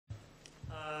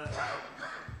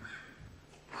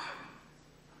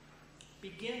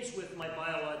begins with my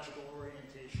biological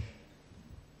orientation.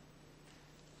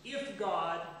 If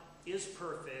God is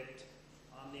perfect,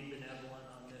 omnibenevolent,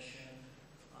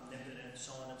 omnipotent,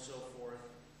 so on and so forth,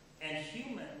 and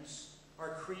humans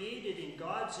are created in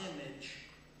God's image,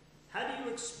 how do you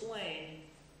explain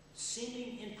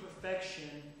seeming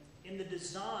imperfection in the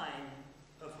design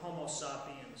of Homo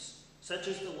sapiens, such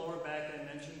as the lower back I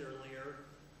mentioned earlier,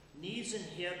 knees and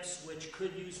hips which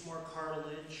could use more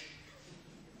cartilage,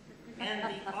 and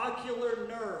the ocular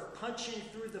nerve punching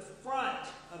through the front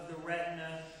of the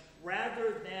retina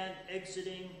rather than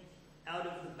exiting out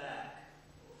of the back?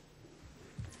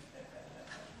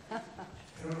 I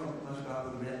don't know much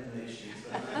about the retina issues,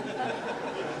 but I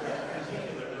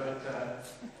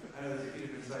know there's a few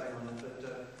different sides on it.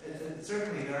 But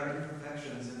certainly there are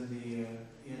imperfections in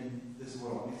this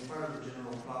world. I mean, it's part of the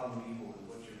general problem of evil is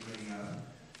what you're bringing up.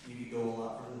 You could go a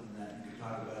lot further than that. You could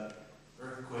talk about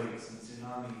earthquakes and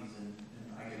tsunamis, and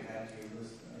I could add to your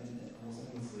list almost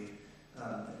endlessly.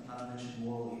 Not to mention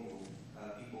moral evil,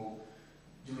 people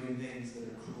doing things that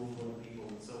are cruel to other people,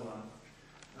 and so on.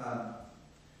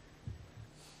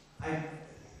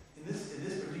 In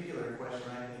this particular question,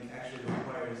 I think actually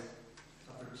requires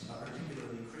a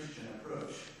particularly Christian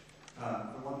approach.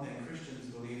 For one thing,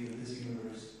 Christians believe that this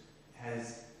universe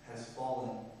has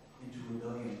fallen into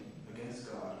rebellion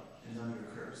against God and is under a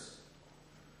curse.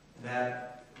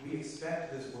 That we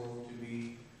expect this world to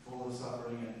be full of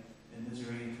suffering and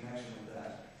misery in connection with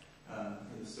that.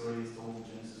 The story is told in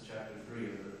Genesis chapter 3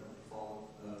 of the fall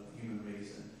of the human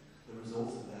race and the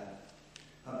results of that.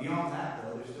 Beyond that,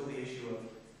 though, there's still the issue of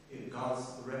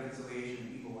the reconciliation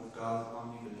of evil with God's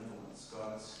omnibenevolence,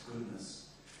 God's goodness.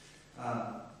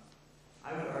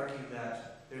 I would argue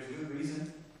that there's good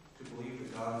reason to believe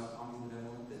that God is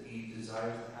omnibenevolent, that He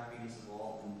desires the happiness of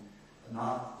all and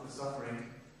not the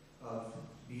suffering of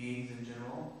beings in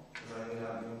general, as I laid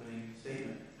out in the opening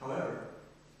statement. However,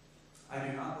 I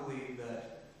do not believe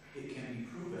that it can be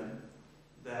proven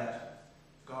that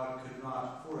God could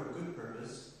not, for a good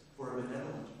purpose, for a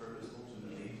benevolent purpose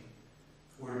ultimately,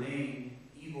 ordain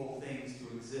evil things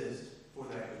to exist for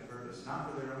that good purpose, not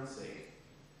for their own sake,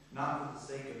 not for the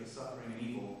sake of the suffering and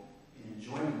evil and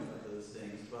enjoyment of those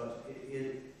things, but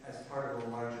it as part of a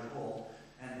larger whole,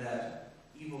 and that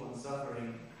evil and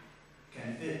suffering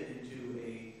can fit into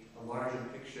a larger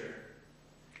picture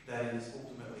that is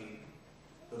ultimately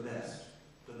the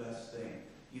best thing,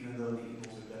 even though the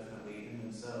evils are definitely in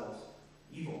themselves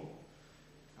evil.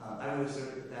 I would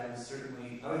assert that is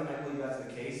certainly, I believe that's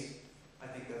the case. I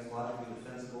think that's logically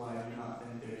defensible, and I do not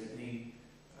think there's any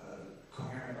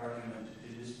coherent argument to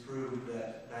disprove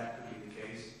that that could be the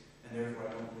case, and therefore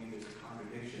I don't believe there's a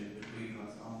contradiction between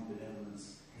God's omnibenevolence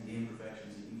and the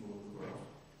imperfections and evil of the world.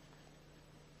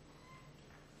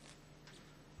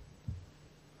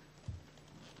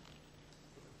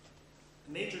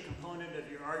 A major component of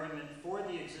your argument for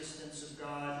the existence of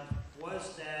God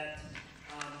was that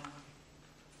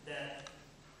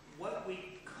what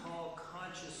we call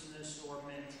consciousness or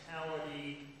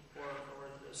mentality or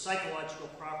the psychological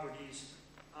properties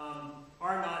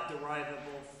are not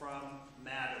derivable from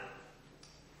matter,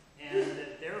 and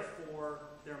that therefore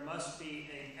there must be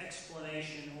an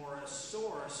explanation or a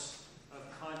source of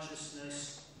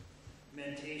consciousness,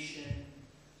 mentation,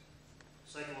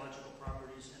 psychological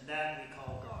properties, and that we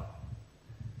call God.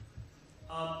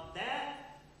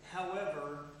 That,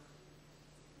 however,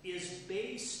 is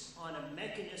based on a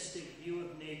mechanistic view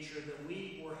of nature that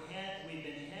we've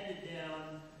been handed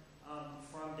down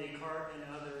from Descartes and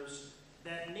others,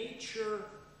 that nature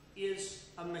is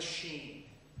a machine,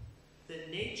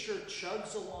 that nature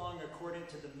chugs along according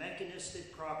to the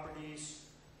mechanistic properties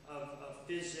of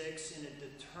physics in a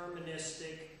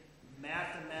deterministic,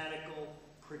 mathematical,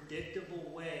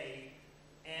 predictable way,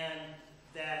 and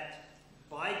that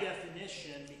by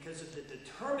definition, because of the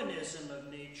determinism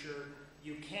of nature,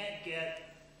 you can't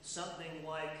get something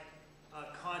like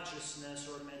consciousness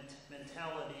or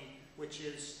mentality, which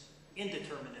is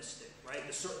indeterministic, right?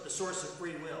 The source of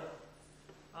free will.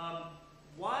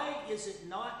 Why is it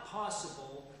not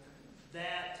possible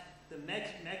that the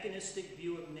mechanistic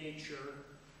view of nature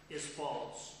is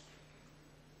false,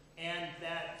 and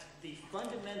that the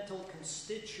fundamental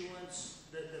constituents,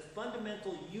 the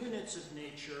fundamental units of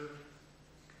nature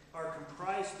are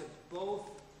comprised of both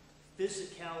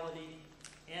physicality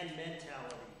and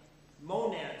mentality,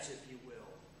 monads, if you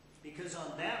will, because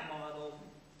on that model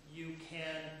you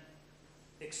can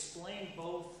explain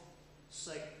both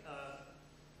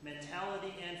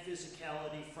mentality and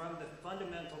physicality from the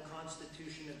fundamental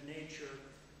constitution of nature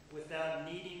without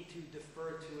needing to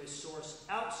defer to a source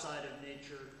outside of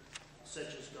nature,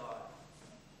 such as God.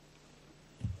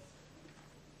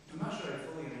 I'm not sure I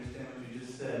fully understand what you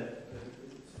just said.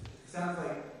 It sounds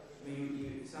like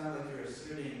it sounds like you're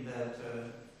asserting that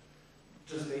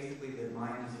just basically that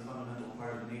mind is a fundamental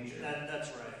part of nature. That's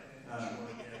right. I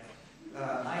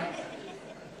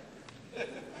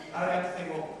would have to say,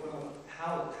 well,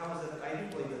 how is that? I do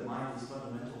believe that mind is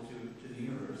fundamental to the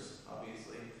universe,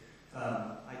 obviously.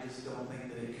 I just don't think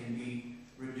that it can be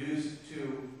reduced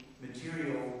to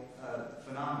material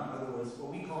phenomena. In other words,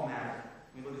 what we call matter.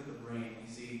 We look at the brain, we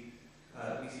see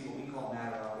what we call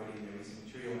matter operating there. We see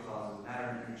material causes, matter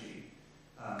and energy,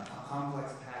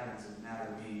 complex patterns of matter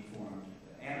being formed,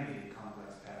 animated complex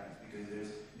patterns, because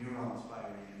there's neurons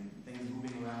firing and things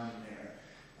moving around in there.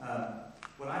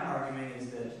 What I'm arguing is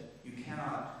that you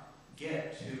cannot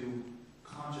get to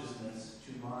consciousness,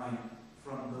 to mind,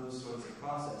 from those sorts of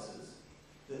processes.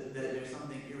 That there's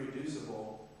something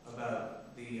irreducible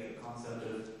about the concept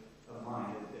of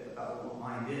mind, about what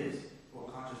mind is,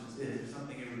 what consciousness is. There's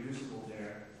something irreducible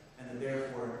there, and that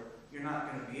therefore you're not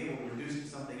going to be able to reduce it to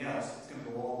something else. It's going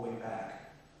to go all the way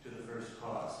back to the first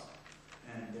cause,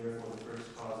 and therefore the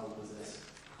first cause will possess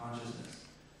consciousness.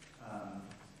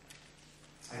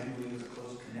 I do believe there's a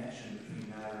close connection between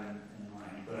matter and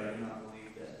mind, but I do not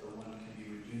believe that the one can be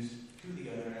reduced to the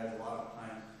other, as a lot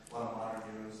of modern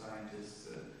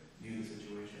neuroscientists view the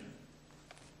situation.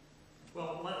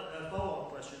 Well, a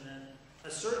follow-up question then.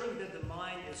 Asserting that the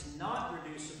mind is not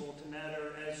reducible to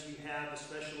matter, as you have,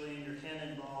 especially in your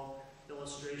cannonball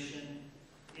illustration,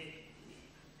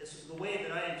 the way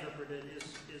that I interpret it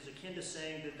is akin to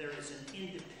saying that there is an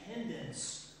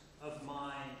independence of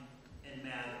mind and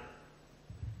matter.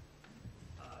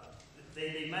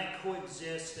 They might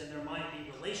coexist and there might be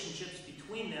relationships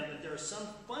between them, but there's some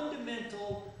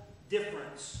fundamental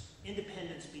difference,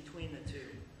 independence between the two.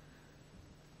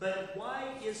 But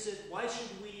why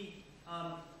should we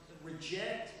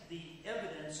reject the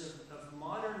evidence of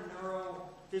modern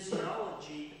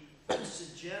neurophysiology to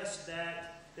suggest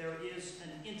that there is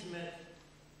an intimate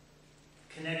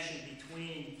connection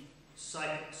between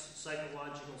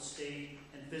psychological state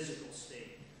and physical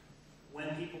state?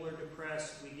 When people are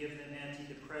depressed, we give them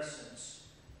antidepressants.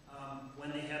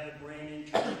 When they have a brain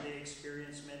injury, they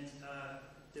experience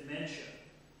dementia.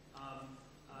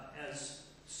 As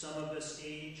some of us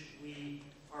age,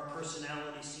 our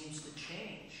personality seems to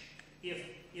change.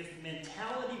 If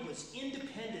mentality was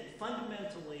independent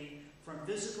fundamentally from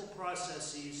physical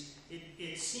processes,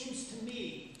 it seems to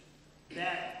me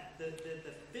that the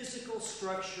physical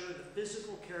structure, the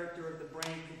physical character of the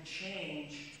brain could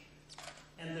change,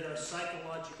 and that our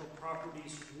psychological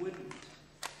properties wouldn't.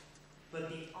 But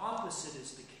the opposite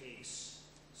is the case.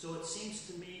 So it seems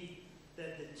to me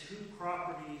that the two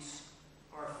properties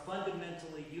are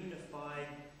fundamentally unified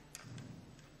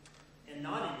and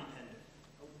not independent.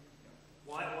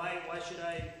 Why should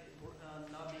I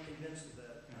not be convinced of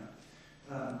that?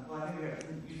 Yeah. Well, I think we have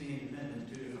using independent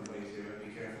in two different ways here. Be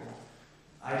careful.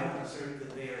 I don't assert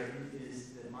that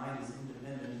that mind is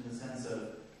independent in the sense of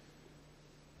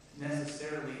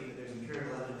necessarily that there's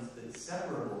empirical evidence that it's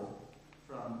separable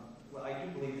from. Well, I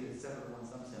do believe that it's separable in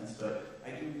some sense, but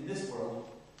I do in this world.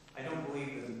 I don't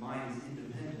believe that the mind is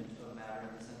independent of matter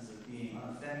in the sense of being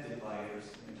unaffected by it or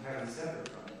entirely separate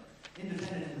from it.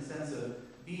 Independent in the sense of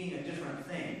being a different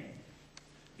thing,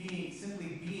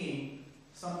 simply being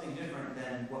something different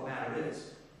than what matter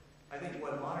is. I think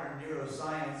what modern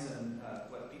neuroscience and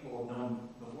what people have known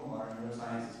before modern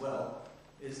neuroscience as well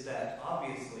is that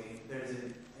obviously there's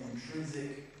an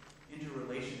intrinsic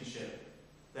interrelationship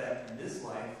that in this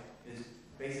life is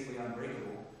basically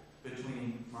unbreakable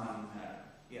between mind and matter.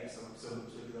 Yeah, so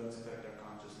drugs affect our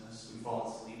consciousness. We fall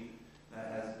asleep. That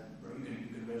has you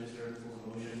can register people's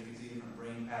emotions. You can see different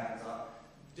brain patterns,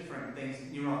 different things,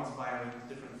 neurons firing,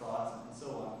 different thoughts, and so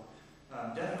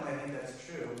on. Definitely, I think that's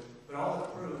true. But all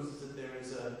it proves is that there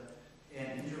is an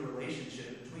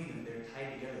interrelationship between them. They're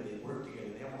tied together. They work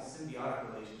together. They have a symbiotic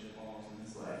relationship almost in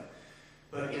this life.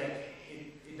 But yet,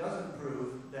 it doesn't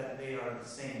prove that they are the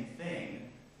same thing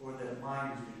or that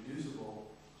mind is reducible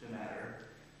to matter.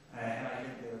 And I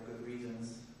think there are good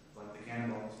reasons, like the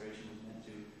cannonball illustration was meant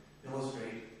to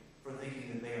illustrate, for thinking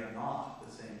that they are not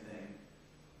the same thing.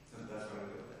 So that's why we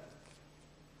go with that.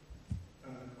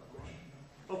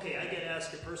 Okay, I get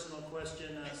asked a personal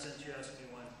question since you asked me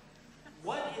one.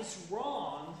 What is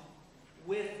wrong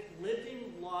with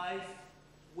living life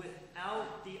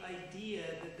without the idea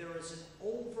that there is an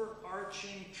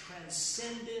overarching,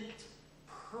 transcendent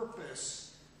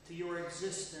purpose to your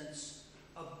existence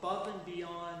above and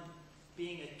beyond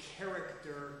being a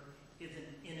character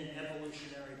in an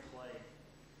evolutionary play?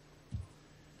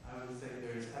 I would say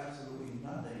there is absolutely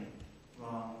nothing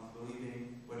wrong with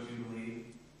believing what you believe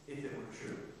if it were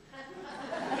true.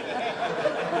 It's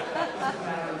a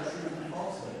matter of truth and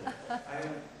falsehood.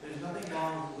 There's nothing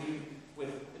wrong with believing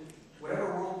with whatever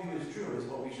worldview is true is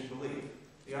what we should believe.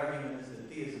 The argument is that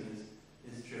theism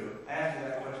is true. I asked you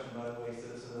that question, by the way, so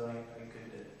that I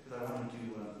could, because I wanted to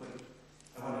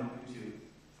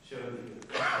show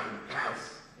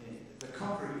the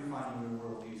comfort you find in your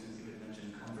worldview, since you had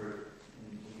mentioned comfort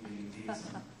in believing in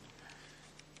theism.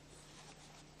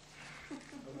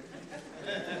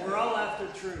 We're all after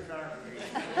truth, aren't we?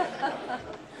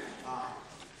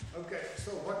 Okay,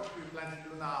 so what we plan to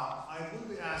do now, I will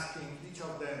be asking each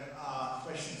of them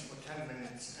questions for 10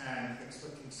 minutes and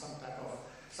expecting some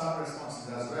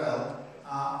responses as well.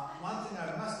 One thing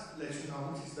I must let you know,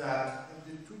 which is that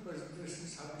the two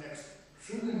presentations have been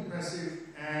extremely impressive,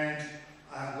 and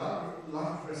I have a lot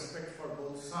of respect for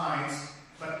both sides,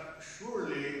 but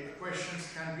surely questions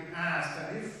can be asked,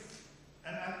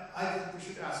 and I think we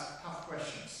should ask tough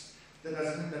questions. That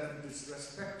doesn't mean that we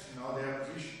disrespect, their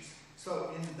positions.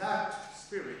 So in that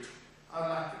spirit, I'd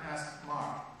like to ask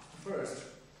Mark first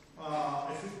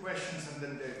a few questions, and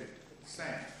then David.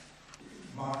 Same.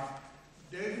 Mark,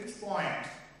 David's point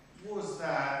was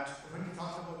that when he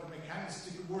talked about the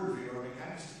mechanistic worldview or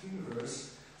mechanistic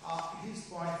universe, his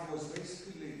point was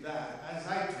basically that, as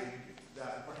I take it,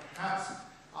 that perhaps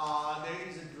there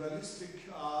is a dualistic,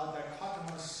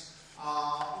 dichotomous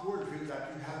worldview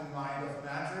that you have in mind of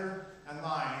matter and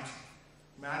mind,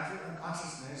 matter and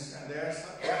consciousness, and there are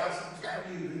supposed to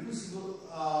be reducible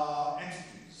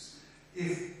entities.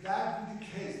 If that be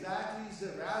the case, that is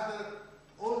a rather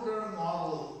older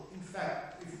model, in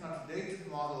fact, if not a dated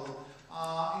model.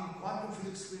 In quantum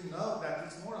physics, we know that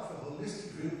it's more of a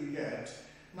holistic view we get.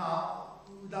 Now,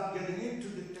 without getting into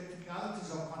the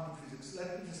technicalities of quantum physics,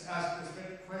 let me just ask a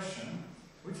straight question,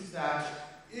 which is that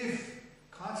if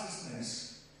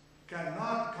consciousness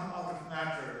cannot come out of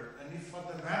matter, and if for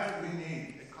the matter we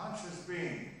need a conscious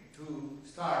being to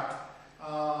start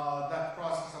that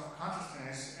process of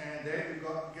consciousness, and there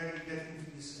we get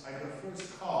into this idea of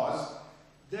first cause,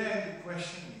 then the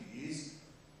question is,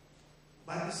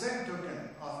 by the same token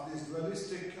of this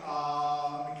dualistic,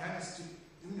 mechanistic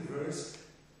universe,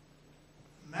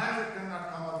 matter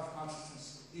cannot come out of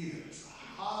consciousness either. So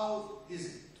how is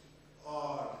it,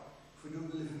 or if we do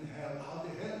believe in hell, how the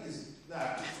hell is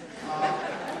that?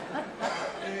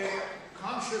 A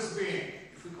conscious being,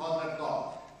 if we call that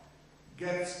God,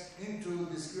 gets into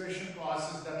this creation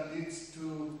process that leads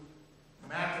to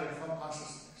matter from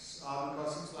consciousness.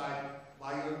 Because it's like,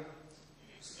 by your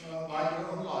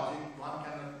own logic, one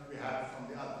cannot be had from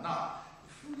the other. Now,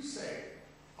 if we say,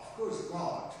 of course,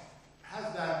 God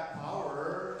has that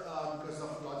power because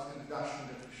of logical deduction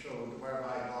that we showed,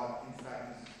 whereby God, in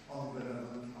fact, is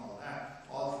omnibenevolent and all that,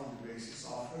 all from the basis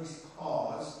of first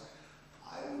cause.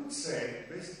 I would say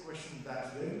the basic question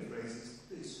that David raises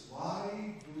is,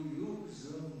 why do you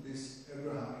presume this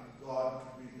Abrahamic God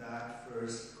to be that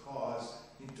first cause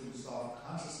in terms of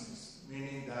consciousness,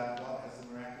 meaning that God has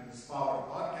a miraculous power?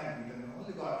 God can be, and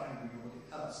only God can be, nobody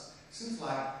else. Seems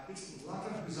like it's a lot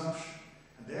of presumption,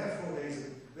 and therefore there is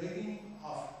a begging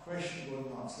of question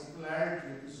going on.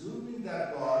 Circularity, presuming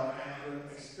that God, and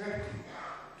we're expecting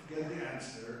to get the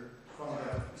answer from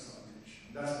that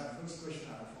presupposition. That's my first question.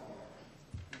 I have a follow-up.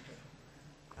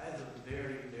 That is a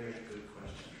very, very good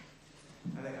question.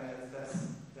 I think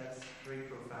that's very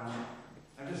profound.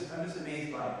 I'm just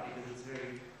amazed by it, because it's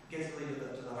gets really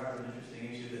to the heart of an interesting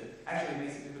issue that actually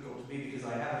makes it difficult to me, because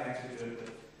I have an answer to it,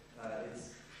 but it's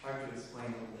hard to explain a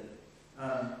little bit.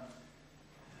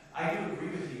 I do agree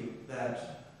with you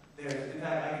that in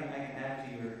fact, I can add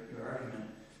to your argument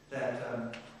that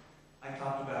I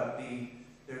talked about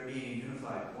there being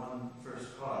unified one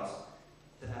first cause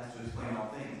that has to explain all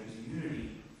things. There's a unity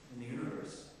in the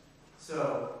universe.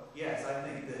 So, yes, I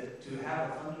think that to have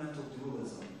a fundamental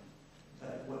dualism,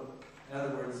 in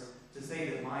other words, to say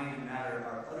that mind and matter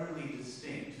are utterly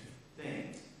distinct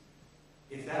things,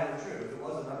 if that were true, if it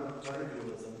was another utter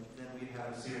dualism, then we'd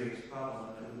have a serious problem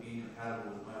and it would be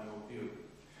incompatible with my worldview.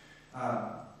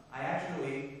 I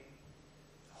actually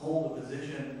hold a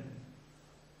position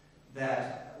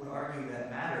that would argue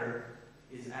that matter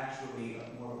is actually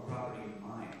more of a property of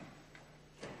mind,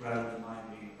 rather than mind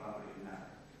being a property of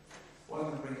matter. Well, I'm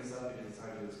going to bring this up because it's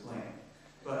hard to explain,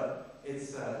 but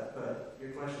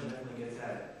your question definitely gets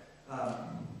at it.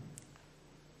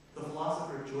 The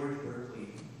philosopher George Berkeley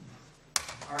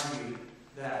argued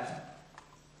that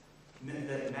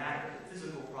matter,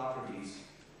 physical properties,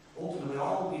 ultimately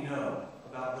all we know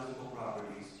about physical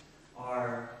properties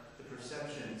are the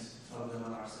perceptions of them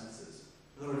on our senses.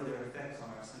 In other words, their effects on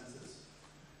our senses.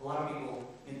 A lot of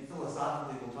people,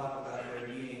 philosophically, will talk about there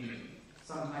being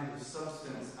some kind of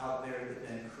substance out there that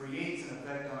then creates an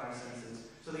effect on our senses.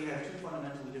 So that you have two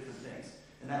fundamentally different things.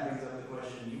 And that brings up the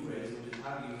question you raised, which is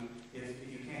how do you, if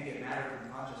you can't get matter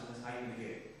from consciousness, how are you going to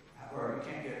get, or you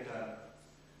can't get,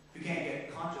 if you can't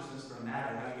get consciousness from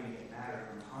matter, how are you going to get matter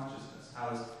from consciousness? How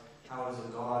is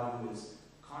a God who is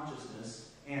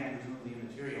consciousness and presumably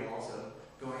immaterial also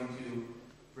going to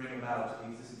bring about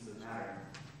the existence of matter?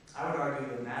 I would argue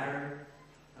that matter,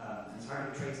 and it's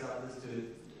hard to trace out this to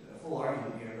a full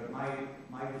argument here, but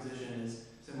my position is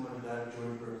similar to that of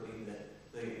George Berkeley, that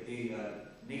the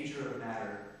nature of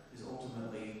matter is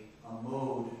ultimately a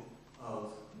mode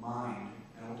of mind,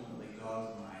 and ultimately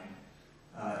God's mind,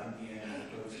 in the end, as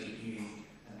opposed to being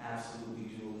an absolutely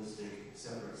dualistic,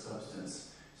 separate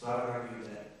substance. So I would argue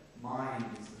that mind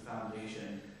is the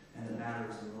foundation, and that matter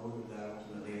is a mode of that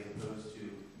ultimately, as opposed to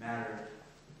matter,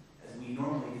 as we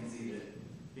normally conceive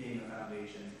it, being a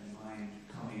foundation, and mind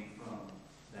coming from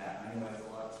that. I know I have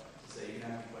a lot to say. You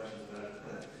can ask me questions about it,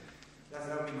 but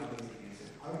that would be my basic answer.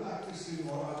 I would like to see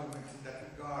more arguments in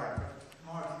that regard, but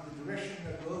Mark, the direction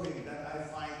we're going that I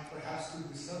find perhaps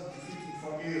could be self-defeating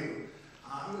for you.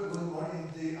 You are going more in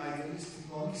the idealistic,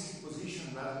 monistic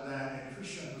position rather than a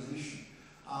Christian position.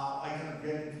 I cannot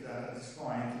get into that at this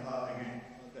point. Again,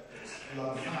 that takes a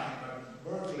lot of time, but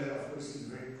Berkeley, of course, is a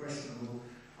very questionable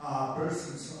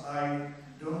person, so I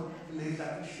don't believe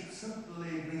that we should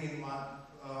simply bring in one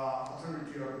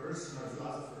authority or person or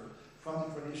philosopher from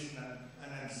the tradition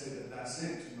and then say that that's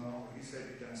it. You know, he said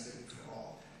you can say it for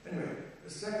all. Anyway, the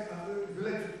second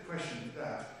related question to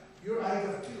that, your idea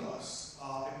of telos,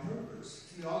 a purpose,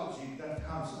 theology that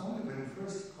comes only when the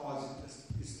first cause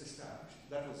is established.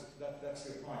 That's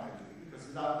your point, I believe, because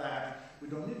without that, we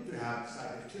don't need to have this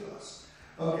idea of telos.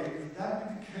 Okay, if that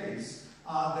be the case,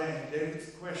 then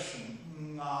David's question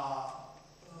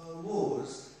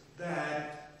was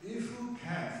that if you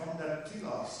can, from that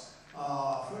telos,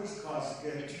 first cause,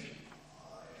 get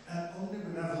an only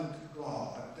benevolent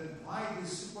God, then why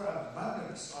this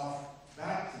superabundance of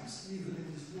bad things, evil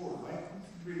in this world? Why couldn't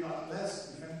it be not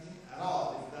less, if anything at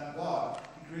all, if that God,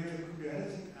 the Creator, could be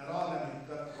anything at all, and if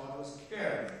that God was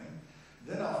caring,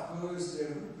 then of course there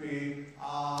would be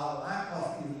a lack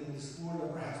of evil in this world, or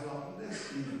perhaps a lot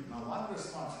less evil. Now, one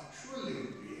response surely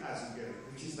would be, as you get it,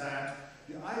 which is that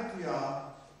the idea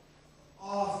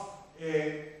of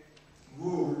a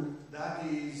world that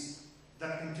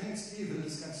contains evil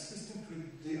is consistent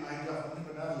with the idea of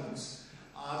omnibenevolence,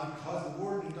 because the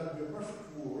world is not be a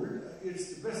perfect world,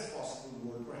 it's the best possible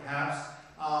world, perhaps,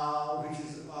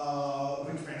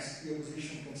 which makes the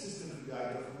opposition consistent with the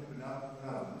idea of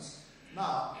omnibenevolence.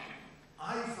 Now,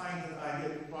 I find that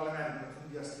idea problematic,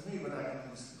 not just to me, but I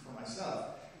can speak for myself.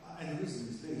 And the reason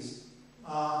is this.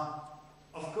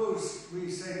 Of course, we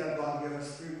say that God gave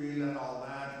us free will and all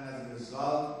that, and as a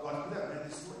result, God could have made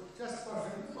this world just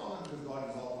perfect. The problem because God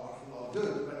is all powerful, all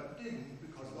good, but it didn't,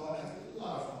 because God has a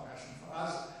lot of compassion for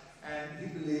us, and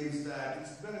He believes that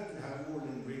it's better to have a world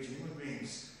in which human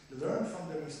beings learn from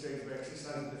their mistakes by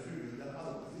exercising their free will than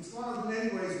otherwise. It's one of the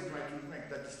many ways we try to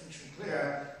make that distinction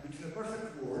clear between a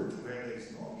perfect world where there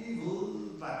is no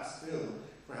evil, but still,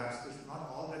 perhaps it's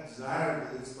not all that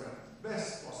desirable. It's perhaps the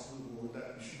best possible world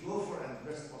that we should go for, and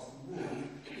the best possible world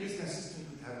is consistent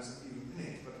with having some evil in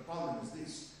it. But the problem is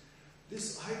this.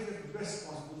 This idea of the best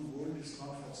possible world is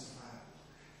not falsifiable.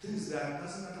 It is that it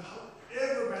doesn't matter how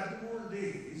ever bad the world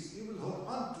is, you will hold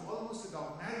on to almost a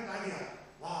dogmatic idea.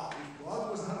 Wow, if God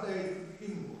was not there, it would be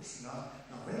even worse. Now,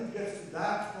 when it gets to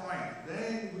that point,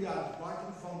 then we are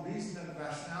departing from reason and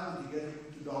rationality, getting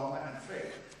into dogma and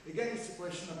faith. Again, it's a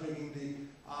question of making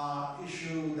the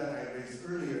issue that I raised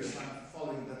earlier,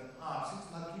 following that seems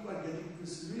like you are getting into a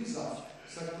series of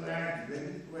circularity,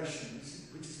 getting question,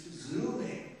 which is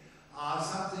presuming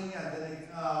something, and then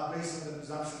based on the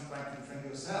presumption, trying to defend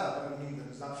yourself, but I mean the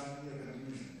presumption in your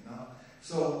conclusion, you know.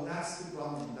 So that's the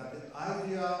problem, that the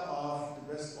idea of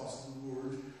the best possible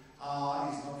world is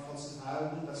not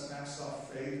falsifiable. That's matters of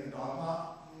faith and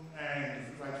dogma, and if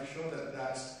you try to show that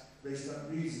that's based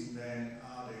on reason, then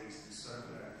there is this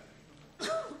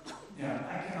circularity. Yeah,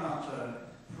 I cannot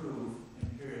prove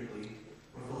empirically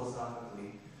or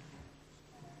philosophically,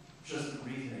 just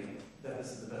reasoning, that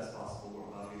this is the best possible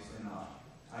world. Obviously not.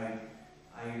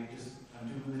 I'm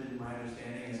too limited in my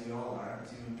understanding, as we all are,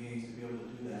 as human beings, to be able to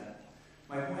do that.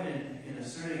 My point in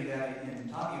asserting that, in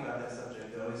talking about that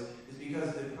subject, though, is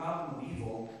because the problem of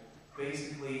evil,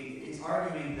 basically, it's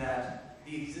arguing that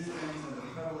the existence and the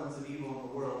prevalence of evil in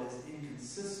the world is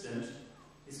inconsistent,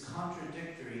 is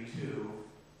contradictory to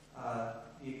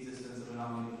the existence of an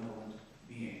omnibenevolent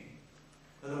being.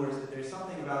 In other words, if there's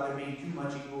something about there being too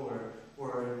much evil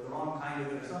or the wrong kind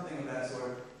of it or something of that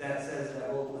sort that says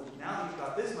that, well, now you've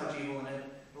got this much evil in it,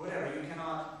 or whatever,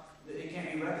 it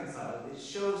can't be reconciled. It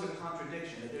shows a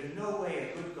contradiction, that there's no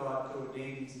way a good God could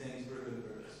ordain these things for a good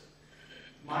purpose.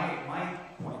 My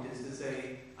point is to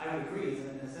say, I would agree,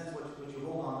 in a sense, what you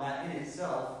hold on that in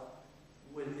itself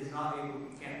is not able,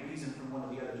 you can't reason from one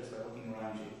to the other just by looking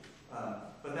around you.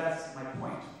 But that's my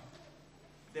point.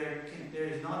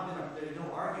 There's no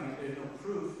argument, there's no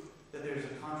proof that there's a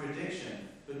contradiction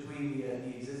between the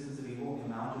existence of evil, the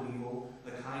amount of evil,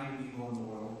 the kind of evil in the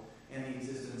world, and the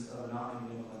existence of an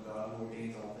omnibenevolent God who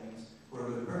ordains all things for a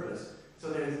good purpose.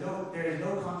 So there is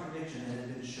no contradiction that has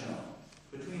been shown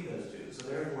between those two. So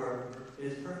therefore, it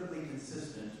is perfectly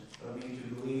consistent of me to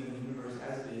believe in the universe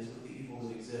as it is with the evils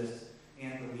that exist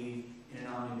and believe in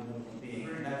an omnibenevolent being.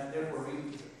 And that's therefore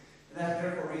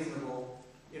reasonable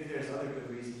if there's other good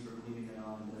reasons for believing in an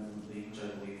omnibenevolent being, which I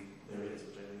believe there is,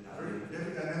 which I believe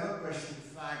David, I never question the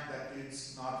fact that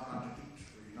it's not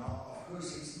contradictory. Of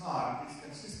course it's not, it's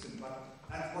consistent, but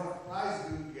at what price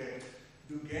do you get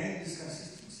to gain this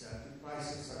consistency? At the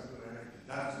price of circularity.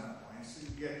 That is my point. So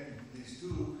you get these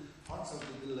two parts of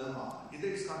the dilemma. Either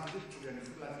it's contradictory, and if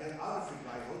you like get out of it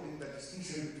by holding that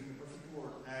distinction between the perfect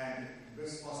world and the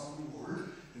best possible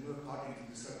world, then you're caught into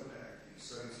the circularity.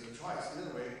 So it's your choice.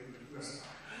 Either way,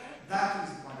 that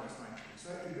is the point I was trying to make.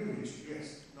 So I agree with you.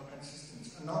 Yes, no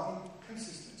consistency, no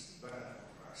inconsistency, but at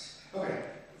what price? Okay,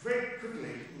 very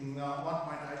quickly, one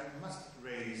point I must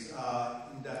raise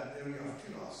in that area of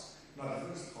telos, not the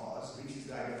first cause, which is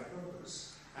the idea of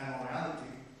purpose and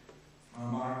morality.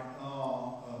 Mark,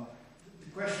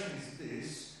 the question is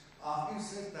this: you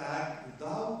said that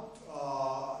without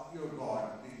your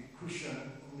God, the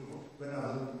Christian,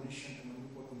 benevolent, omniscient, and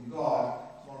omnipotent God,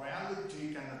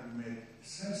 morality cannot be made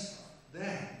sense of.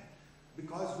 Then,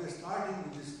 because we are starting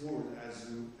with this world as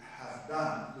you have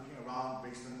done, looking around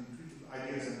based on intuitive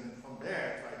ideas, and then from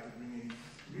there try to bring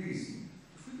in reason.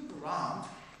 If we look around,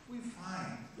 we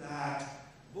find that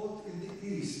both in the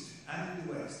East and in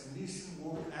the West, in the Eastern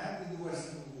world and in the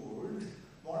Western world,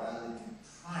 morality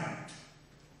triumphed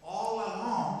all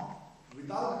along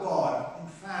without God. In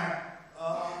fact,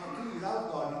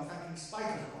 without God, in fact, in spite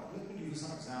of God. Let me give you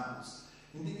some examples.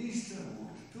 In the Eastern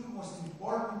world, the two most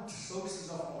important sources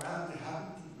of morality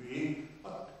happen to be,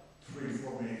 3,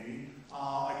 4 maybe,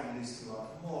 I can list a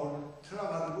lot more.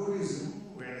 Theravada Buddhism,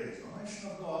 where there is no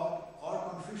mention of God, or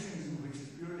Confucianism, which is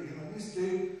purely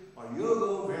humanistic, or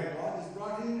yoga, where God is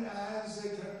brought in as a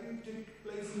therapeutic,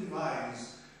 playful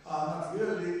device, not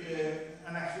really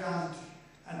an actuality.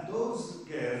 And those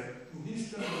give, in the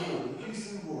Eastern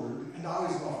world, and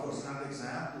Taoism, of course, another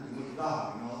example, with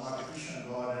Tao, not a Christian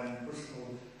God and personal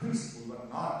principle, but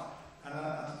not an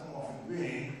anthropomorphic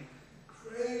being,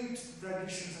 great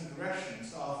traditions and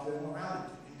directions of their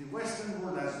morality. In the Western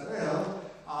world as well,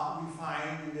 we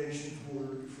find in the ancient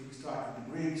world, if we start with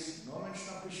the Greeks, no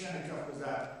mention of Christianity, of course,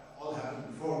 that all happened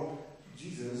before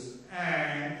Jesus,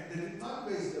 and they did not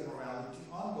base their morality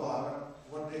on God,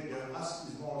 but what they gave us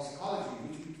is moral psychology,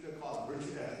 which we today call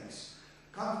virtue ethics.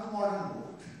 Come to the modern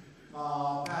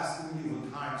world, past the medieval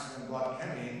times when God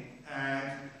came in,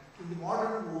 and in the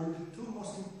modern world, the two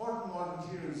most important modern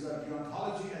theories are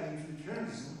deontology and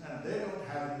utilitarianism, and they don't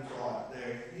have any God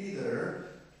there either.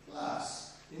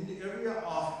 Plus, in the area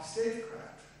of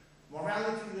statecraft,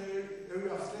 morality in the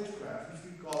area of statecraft, which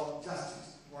we call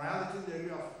justice. Morality in the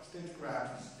area of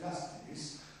statecraft is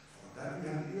justice. For that we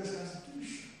have the US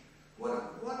Constitution. What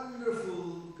a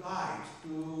wonderful guide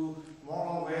to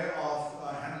moral way of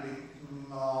handling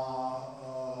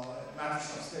matters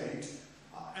of state.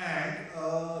 And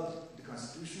the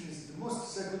Constitution is the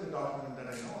most secular document that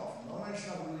I know of. No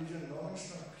mention of religion, no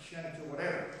mention of Christianity or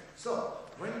whatever. So,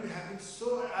 when we have been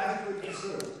so adequately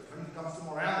preserved when it comes to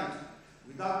morality,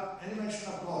 without any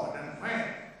mention of God, and when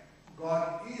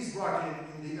God is brought in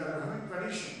the Abrahamic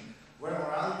tradition, where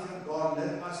morality and God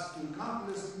led us to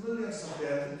countless millions of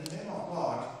deaths in the name of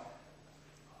God,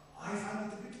 I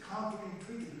find it a bit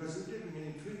counterintuitive, because we're taking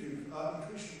an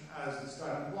intuition as the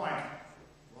starting point.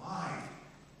 Why?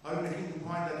 I'm making the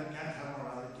point that you can't have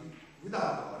morality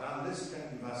without God, unless you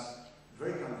can give us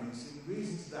very convincing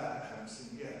reasons that I haven't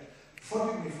seen yet.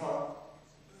 Forgive me for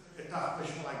a tough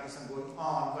question like this and going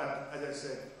on, but as I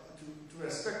said, to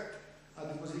respect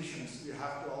the positions, you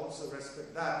have to also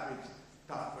respect that with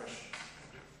tough questions.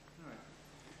 All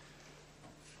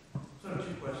right. So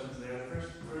 2 questions there. The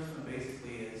first one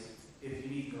basically is, if you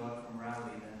need God for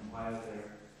morality, then why are there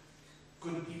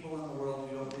good people in the world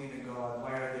who don't believe in God?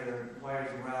 Why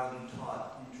is morality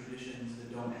taught in traditions that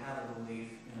don't have a belief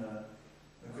in a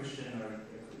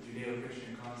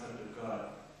Judeo-Christian concept of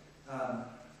God.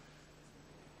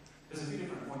 There's a few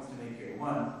different points to make here.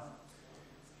 One,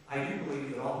 I do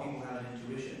believe that all people have an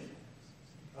intuition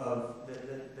of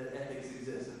that ethics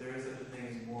exists, that there is such a thing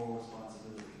as moral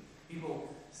responsibility.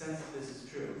 People sense that this is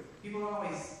true. People don't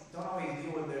always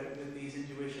deal with these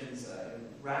intuitions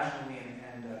rationally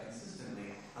and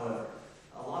consistently. However,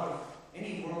 a lot of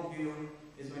any worldview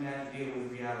is going to have to deal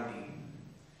with reality,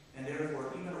 and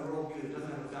therefore, even a worldview that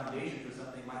doesn't have a foundation for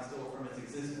something might still affirm its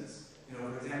existence.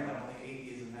 For example, I don't think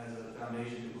atheism has a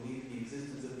foundation to believe in the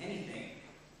existence of anything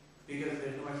because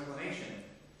there's no explanation.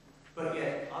 But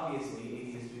yet, obviously,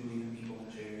 atheists do believe in people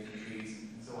and chairs and trees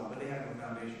and so on, but they have no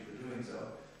foundation for doing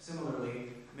so.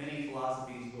 Similarly, many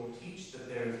philosophies will teach that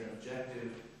there is an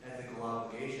objective ethical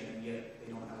obligation, and yet they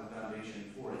don't have a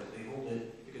foundation for it. They hold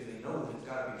it because they know that it's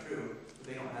got to be true, but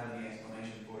they don't have any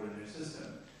explanation for it in their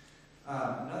system.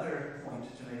 Another point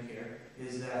to make here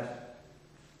is that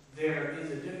there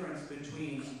is a difference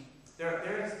between,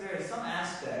 there is some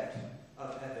aspect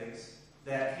of ethics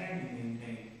that can be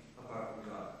maintained apart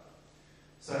from God.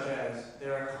 Such as,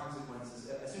 there are consequences,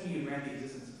 assuming you grant the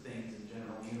existence of things in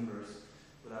general, the universe,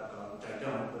 without God, which I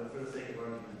don't, but for the sake of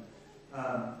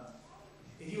argument.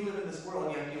 If you live in this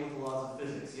world, you have to deal with the laws of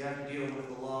physics. You have to deal with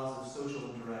the laws of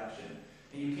social interaction.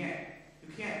 And you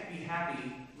can't be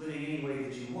happy living any way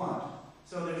that you want.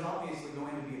 So there's obviously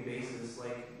going to be a basis,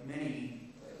 like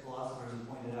many philosophers have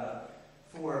pointed out,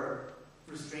 for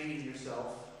restraining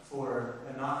yourself, for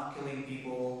not killing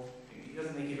people. It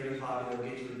doesn't make you very popular,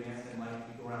 get you advanced in life,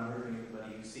 you go around murdering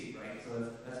everybody you see, right?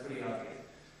 So that's pretty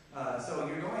obvious. So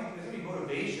there's going to be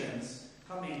motivations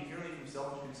coming purely from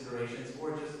selfish considerations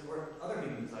or other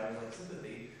human desires like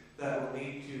sympathy that will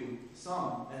lead to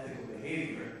some ethical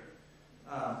behavior.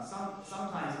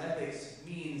 Sometimes ethics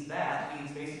means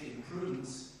basically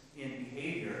prudence in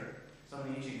behavior. Some of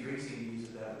the ancient Greeks even use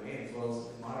it that way, as well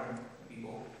as modern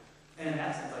people. And in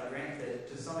that sense, I grant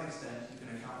that to some extent you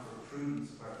can account for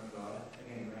prudence apart from God,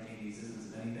 again, granting the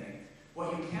existence of anything.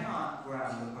 What you cannot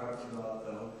ground apart from God,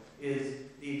 though, is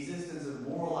the existence of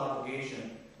moral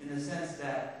obligation in the sense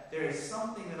that there is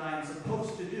something that I am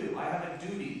supposed to do. I have a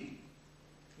duty.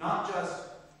 Not just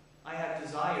I have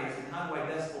desires and how do I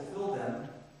best fulfill them,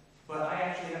 but I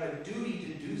actually have a duty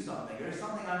to do something. There's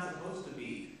something I'm supposed to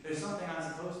be. There's something I'm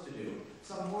supposed to do.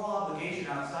 Some moral obligation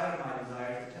outside of my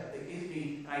desires that gives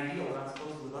me an ideal that I'm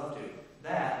supposed to live up to.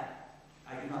 That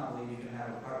I do not believe you can have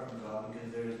apart from God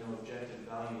because there is no objective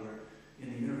value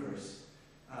in the universe.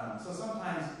 So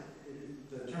sometimes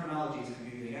the terminology is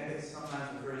confusing. Ethics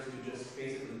sometimes refers to just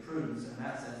basically prudence. In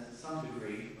that sense, to some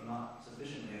degree, but not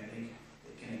sufficiently, I think,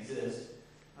 it can exist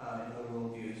in other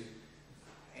worldviews.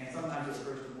 And sometimes it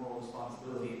refers to moral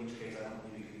responsibility, in which case I don't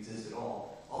believe it can exist at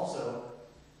all. Also,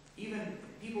 even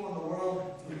people in the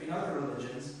world, in other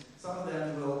religions, some of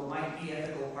them might be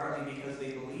ethical partly because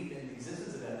they believe in the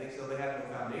existence of ethics, so they have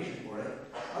no foundation for it.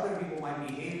 Other people might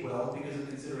behave well because of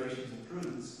considerations of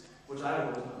prudence, which I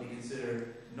would ultimately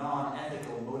consider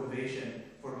non-ethical motivation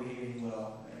for behaving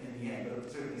well in the end,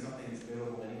 but certainly something that's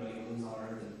available to anybody who lives on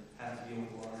Earth and has to deal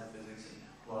with laws of physics and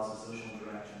laws of social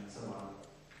interaction and so on.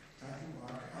 Thank you,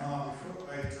 Mark.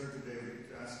 Before I turn to David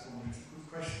to ask one or two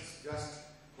questions, just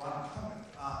one comment.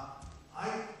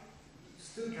 I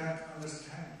still can't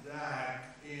understand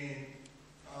that in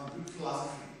Greek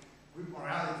philosophy, Greek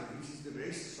morality, which is the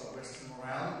basis of Western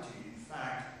morality, in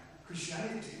fact,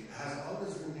 Christianity has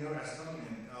always been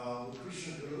neo-Estonian. The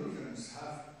Christian theologians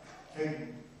have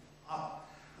taken up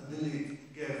the lead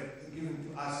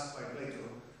given to us by Plato.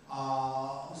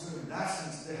 So in that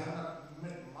sense, they have not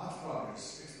made much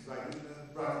progress, except by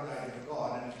brought the idea of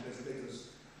God, and there's Plato's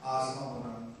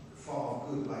phenomenon, form of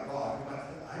good by God. But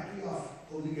the idea of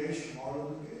obligation,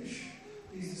 moral obligation,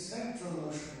 is the central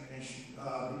notion in ancient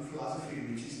Greek philosophy,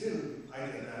 which is still the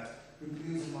idea that people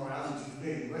use morality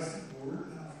today in the Western world.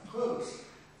 And of course,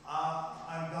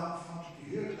 I'm dumbfounded to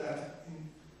hear that in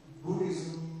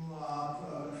Buddhism,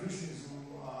 Confucianism,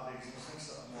 there is no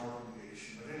sense of moral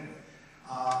obligation. But anyway,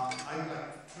 I'd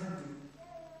like to turn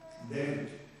to David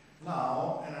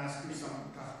now and ask you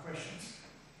some tough questions.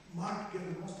 Mark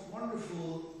gave the most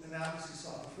wonderful analysis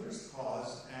of the first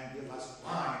cause and the last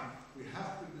line. We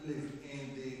have to believe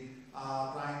in the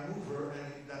prime mover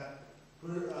and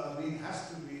that being has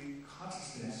to be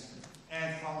consciousness.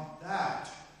 And from that,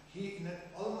 he, in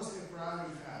almost a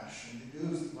priori fashion,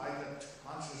 deduced by that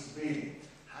conscious being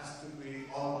has to be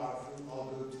all-powerful,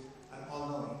 all-good, and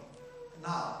all-knowing.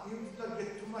 Now, you don't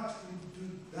get too much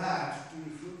into that to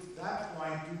refute that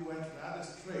point. You went rather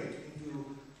straight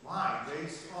into why,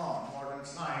 based on modern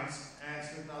science and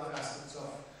certain other aspects of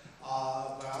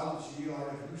biology or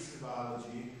evolutionary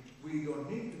biology, we don't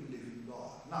need to believe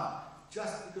Now,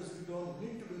 just because we don't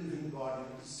need to believe in God in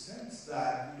the sense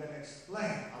that we can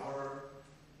explain our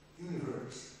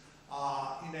universe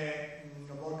in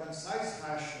a more concise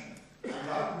fashion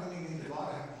without bringing in the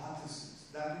God hypothesis,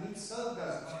 that in itself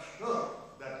does not show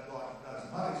that God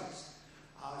does not exist.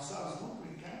 So I was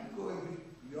wondering, can we go a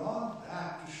bit beyond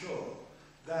that to show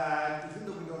that even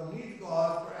though we don't need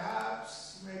God,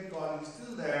 perhaps maybe God is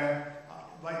still there.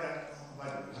 By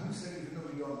when we say even though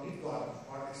we don't need God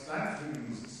for explanatory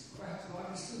reasons, perhaps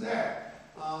God is still there.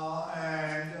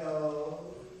 And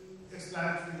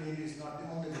explanatory need is not the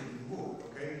only thing we would,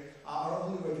 okay? Our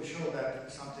only way to show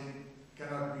that something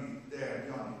cannot be there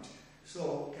beyond it.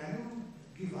 So can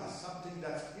you give us something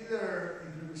that's either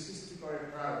empiricistic or a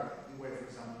priori, the way, for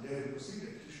example, David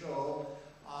proceeded to show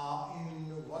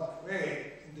in what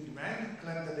way, in the demanding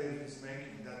claim that David is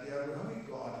making, that the Abrahamic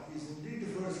God is indeed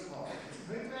the first God. It's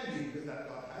very demanding because that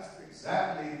God has to be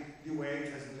exactly the way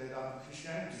it has been laid out in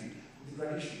Christianity, in the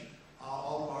tradition.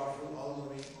 All powerful, all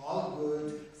knowing, all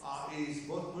good, is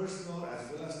both personal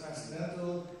as well as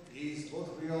transcendental, is both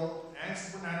real and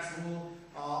supernatural.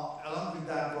 Along with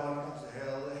that, God comes to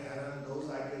hell, heaven, those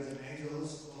ideas, and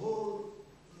angels, the whole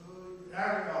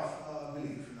area of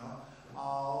belief, you know.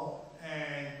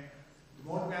 And the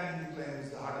more demanding the claim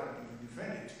is, the harder to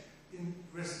defend it. In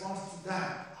response to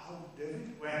that, how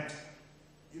David went,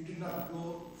 you did not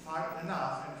go far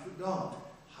enough, and if you don't,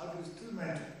 how do you still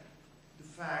maintain the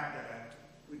fact that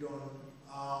we don't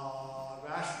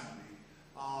rationally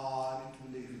need to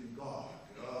believe in God?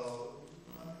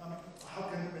 How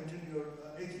can you maintain your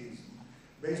atheism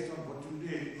based on what you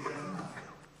did in enough?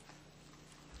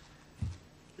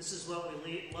 This is what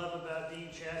we love about Deen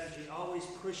Chatterjee, always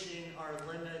pushing our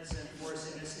limits and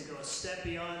forcing us to go a step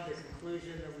beyond the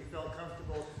conclusion that we felt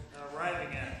comfortable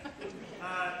arriving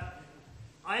at.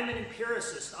 I'm an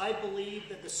empiricist. I believe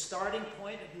that the starting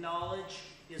point of knowledge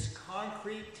is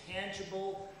concrete,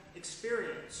 tangible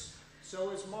experience.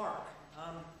 So is Mark.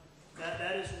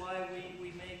 That is why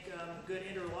we make good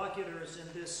interlocutors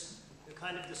in this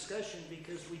kind of discussion,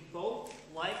 because we both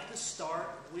like to start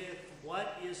with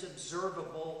what is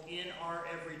observable in our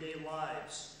everyday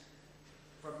lives.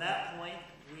 From that point,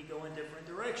 we go in different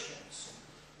directions.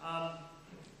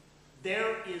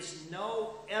 There is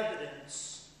no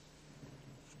evidence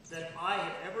that I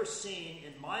have ever seen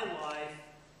in my life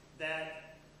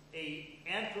that an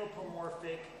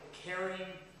anthropomorphic, caring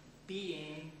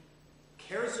being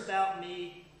cares about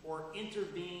me or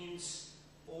intervenes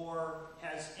or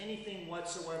has anything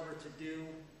whatsoever to do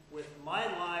with my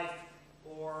life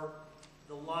or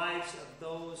the lives of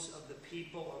those of the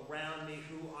people around me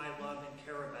who I love and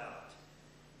care about.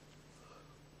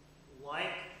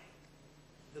 Like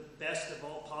the best of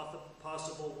all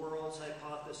possible worlds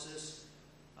hypothesis,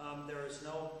 there is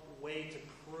no way to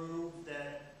prove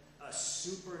that a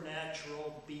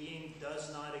supernatural being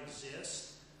does not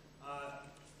exist.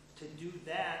 To do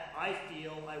that, I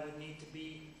feel I would need to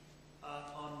be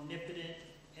omnipotent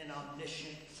and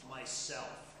omniscient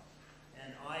myself.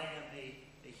 And I am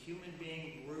a human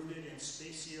being rooted in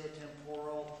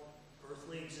spatio-temporal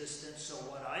earthly existence, so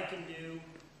what I can do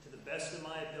to the best of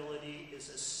my ability is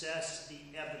assess the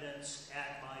evidence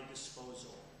at my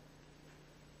disposal.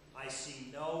 I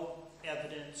see no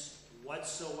evidence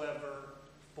whatsoever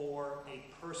for a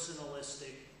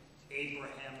personalistic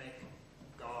Abrahamic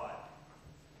God.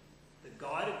 The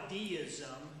God of deism,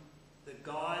 the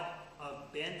God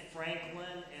of Ben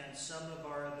Franklin and some of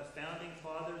the founding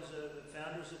fathers, the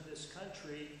founders of this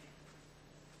country,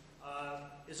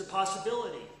 is a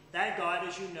possibility. That God,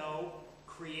 as you know,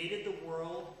 created the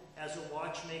world as a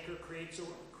watchmaker creates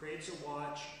a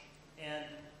watch and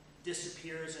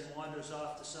disappears and wanders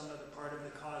off to some other part of the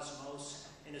cosmos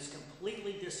and is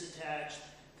completely disattached,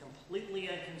 completely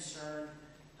unconcerned,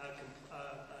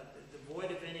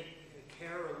 devoid of any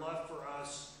care or love for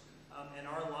us and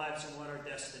our lives and what our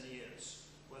destiny is,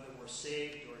 whether we're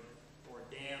saved or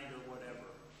damned or whatever.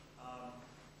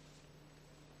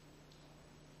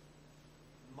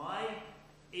 My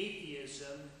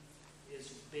atheism is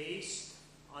based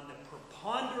on the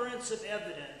preponderance of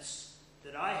evidence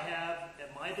that I have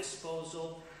at my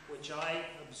disposal, which I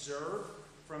observe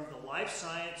from the life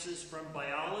sciences, from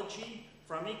biology,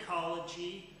 from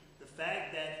ecology, the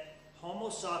fact that Homo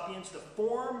sapiens, the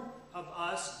form of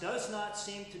us, does not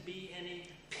seem to be any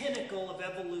pinnacle of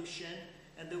evolution,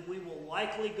 and that we will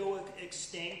likely go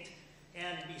extinct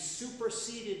and be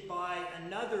superseded by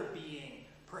another being,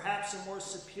 perhaps a more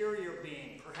superior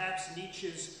being, perhaps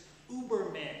Nietzsche's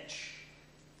Übermensch,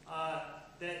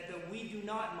 that we do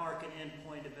not mark an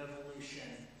endpoint of evolution.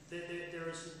 There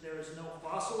is no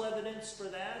fossil evidence for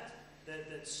that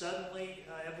suddenly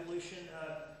evolution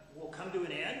will come to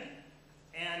an end.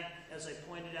 And as I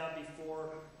pointed out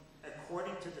before,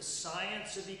 according to the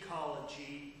science of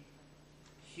ecology,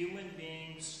 human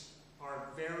beings are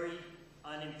very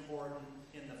unimportant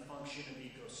in the function of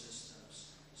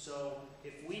ecosystems. So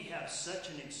if we have such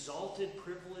an exalted,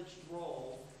 privileged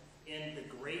role in the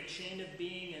great chain of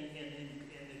being and in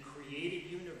the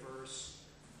created universe,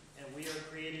 and we are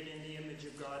created in the image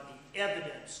of God, the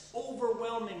evidence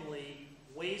overwhelmingly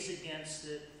weighs against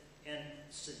it and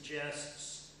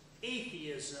suggests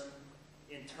atheism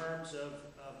in terms of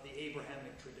the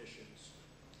Abrahamic traditions.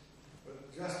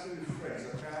 But just to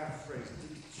rephrase, or paraphrase,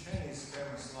 the Chinese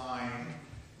famous line,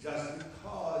 just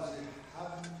because you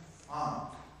haven't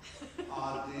found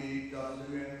the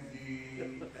WND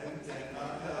and there,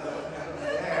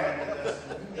 doesn't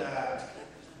mean that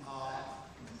I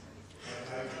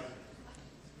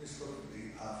misspoke the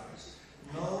phrase.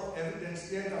 No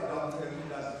evidence yet of WND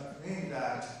does not mean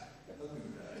that,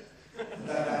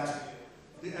 that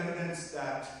the evidence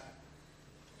that,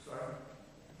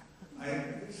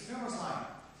 it's a famous line.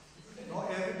 No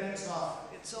evidence of.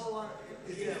 It's all on.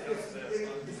 The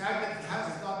fact that it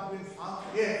has not been found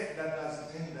yet, that doesn't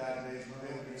mean that there is no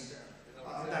evidence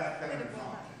that can be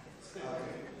found. Okay.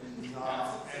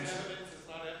 Evidence is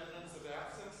not evidence of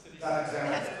absence. That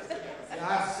exactly. The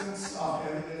absence of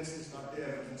evidence is not the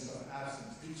evidence of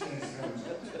absence. Teaching is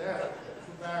therefore,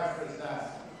 to paraphrase that,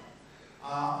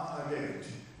 David,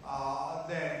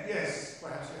 then yes,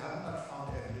 perhaps we have not found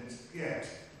evidence yet.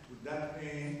 Would that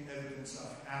mean evidence of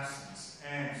absence?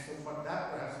 And so for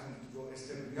that, perhaps we need to go a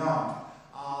step beyond.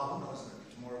 Who knows, maybe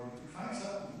tomorrow we can find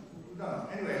something. We don't know.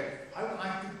 Anyway, I would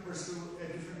like to pursue a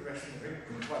different direction very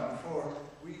quick. But before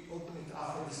we open it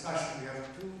up for discussion, we have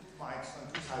two mics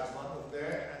on two sides, one over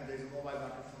there, and there's a mobile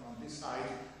microphone on this side.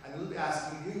 And we'll be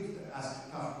asking you to ask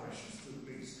tough questions too,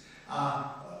 please.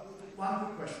 One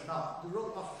quick question. Now, the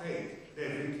role of faith,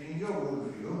 David, in your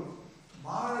worldview,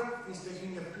 Mark is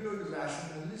taking a purely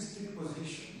rationalistic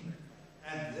position,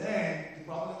 and then the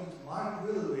problem with Mark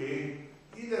will be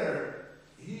either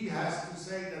he has to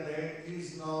say that there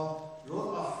is no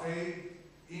role of faith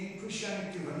in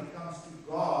Christianity when it comes to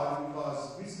God,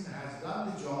 because reason has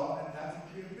done the job, and that will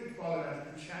be a bit problematic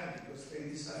in Christianity because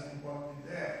faith is such important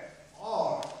there.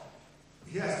 Or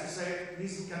he has to say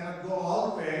reason cannot go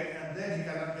all the way, and then he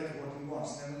cannot get what he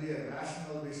wants, namely a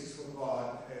rational basis for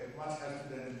God. Much has to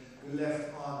then be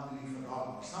left on belief in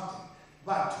God or something.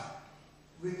 But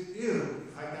with you,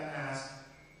 if I can ask,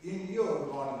 in your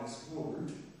godless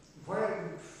world, where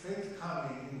would faith come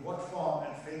in what form,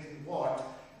 and faith in what?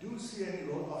 Do you see any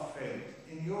role of faith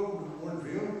in your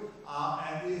worldview?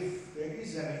 And if there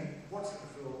is any, what sort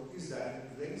of role is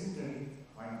that? If there isn't any,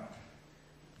 why not?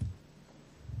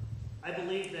 I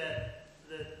believe that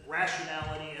the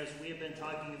rationality, as we have been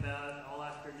talking about all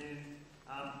afternoon,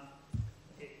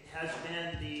 it has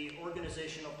been the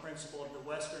organizational principle of the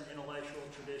Western intellectual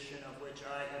tradition of which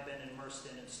I have been immersed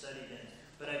in and studied in.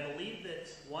 But I believe that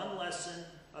one lesson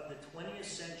of the 20th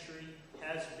century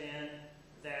has been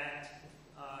that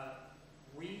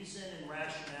reason and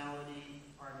rationality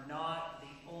are not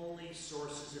the only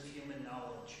sources of human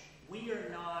knowledge. We are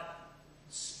not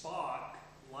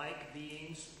Spock-like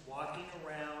beings walking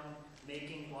around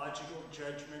making logical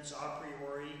judgments a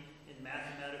priori in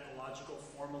mathematical, logical,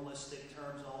 formalistic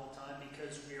terms all the time,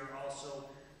 because we are also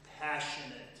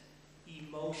passionate,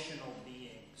 emotional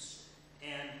beings.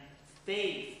 And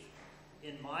faith,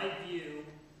 in my view,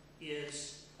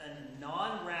 is a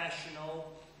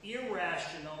non-rational,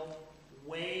 irrational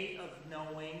way of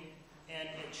knowing, and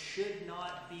it should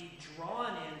not be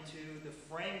drawn into the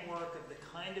framework of the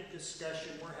kind of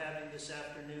discussion we're having this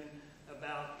afternoon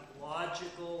about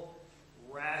logical,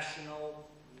 rational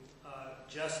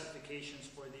justifications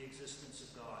for the existence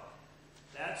of God.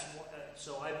 That's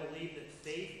so I believe that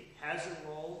faith has a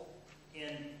role in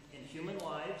human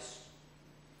lives,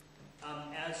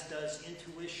 as does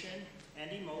intuition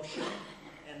and emotion,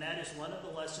 and that is one of the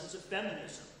lessons of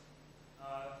feminism.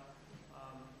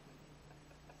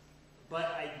 But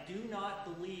I do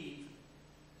not believe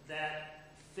that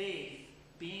faith,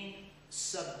 being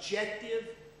subjective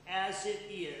as it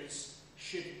is,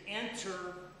 should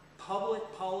enter public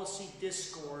policy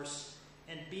discourse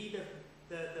and be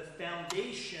the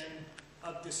foundation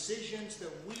of decisions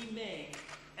that we make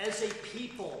as a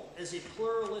people, as a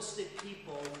pluralistic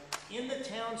people, in the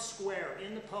town square,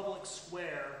 in the public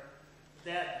square,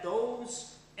 that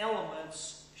those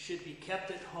elements should be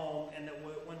kept at home, and that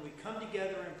when we come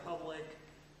together in public,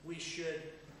 we should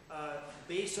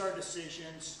base our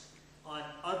decisions on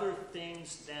other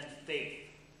things than faith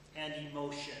and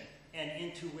emotion and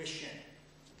intuition.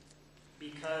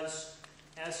 Because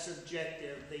as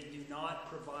subjective, they do not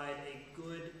provide a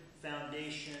good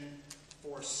foundation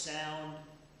for sound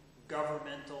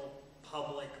governmental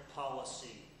public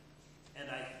policy. And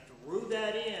I threw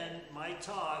that in my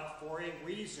talk for a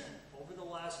reason. Over the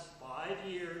last 5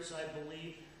 years, I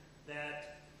believe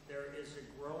that there is a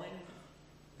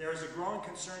growing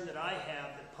concern that I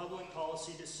have that public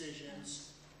policy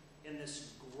decisions in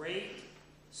this great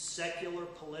secular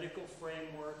political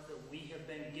framework that we have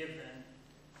been given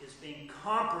is being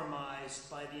compromised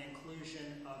by the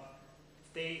inclusion of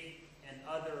faith and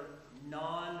other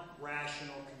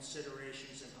non-rational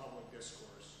considerations in public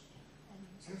discourse.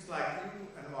 Seems like you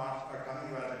and Mark are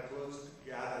coming at a close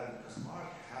gathering because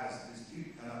Mark has this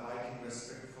deep and abiding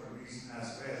respect for reason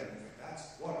as well. In fact, that's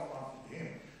what prompted him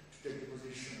to take the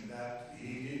position that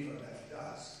he did or that he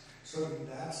does. So in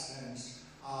that sense,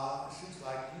 it seems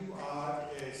like you are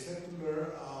a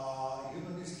secular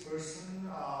humanist person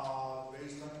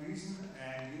based on reason,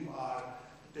 and you are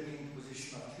taking the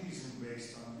position of reason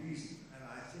based on reason. And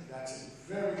I think that's a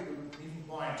very good meeting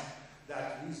point,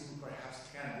 that reason perhaps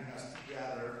can bring us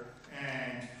together,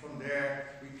 and from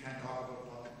there we can talk about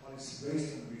public policy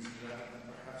based on reason rather than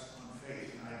perhaps on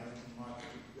faith. And I don't think Mark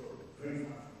would go very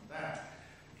far from that.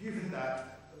 Given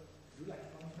that, do you like to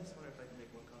comment? I wonder if I can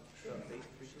make one comment. Sure. Faith,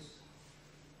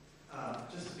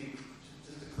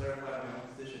 just to clarify my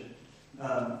own position,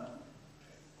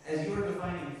 as you were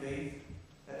defining faith,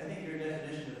 I think your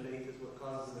definition of faith is what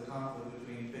causes the conflict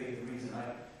between faith and reason.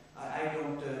 I do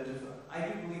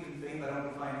believe in faith. I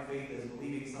don't define faith as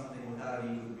believing something without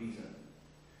any good reason.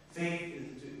 Faith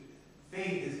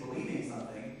is believing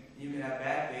something. You can have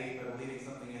bad faith by believing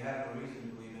something you have no reason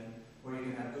to believe in, or you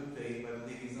can have good faith by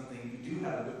believing something you do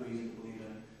have a good reason to believe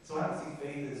in. So I don't see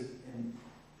faith as, in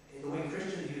the way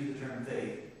Christians use the term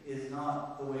faith, is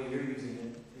not the way you're using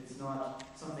it. It's not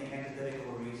something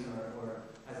antithetical to reason or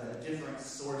as a different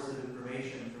source of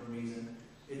information from reason.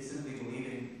 It's simply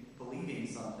believing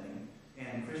something.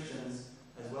 And Christians,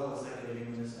 as well as secular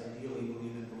humanists, ideally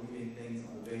believe in believing things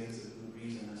on the basis of good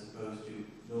reason as opposed to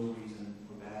no reason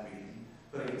or bad reason.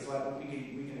 But so we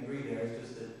can agree there. It's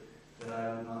just that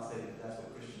I would not say that that's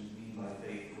what Christians mean by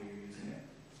faith the way you're using it.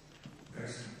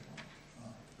 Excellent. I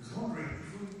was wondering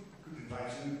if we could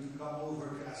invite you to come over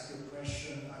to ask your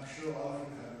question. I'm sure all of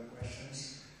you have your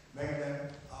questions. Make them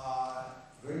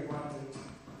very pointed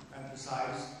and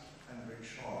precise and very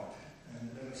short. And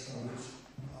let us know which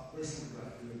person would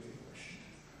like to take the question.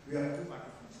 We have 2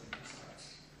 microphones on both sides.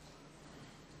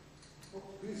 Oh,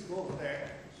 please go over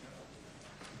there.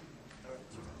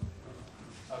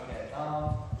 Okay.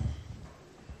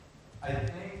 I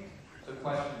think the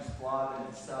question is flawed in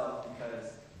itself because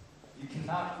you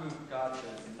cannot prove God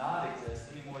does not exist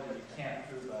any more than you can't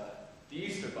prove the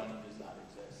Easter Bunny does not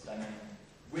exist. I mean,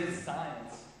 with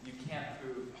science, you can't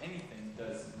prove anything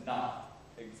does not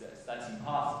exist. That's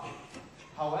impossible.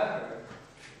 However,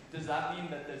 does that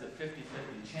mean that there's a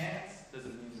 50-50 chance? Does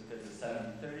it mean that there's a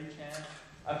 70-30 chance?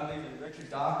 I believe in Richard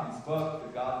Dawkins' book,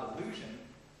 The God Delusion,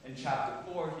 in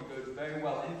chapter 4, he goes very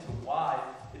well into why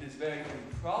it is very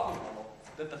improbable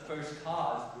that the first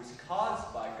cause was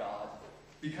caused by God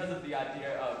because of the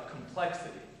idea of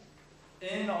complexity.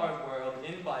 In our world,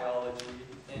 in biology,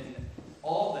 in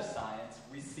all the science,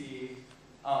 we see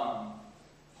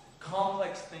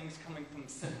complex things coming from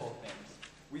simple things.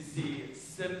 We see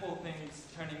simple things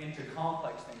turning into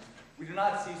complex things. We do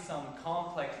not see some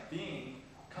complex being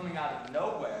coming out of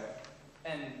nowhere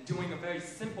and doing a very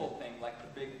simple thing like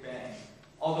the Big Bang.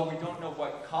 Although we don't know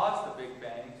what caused the Big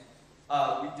Bang,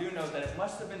 we do know that it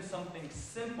must have been something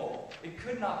simple. It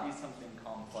could not be something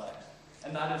complex.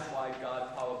 And that is why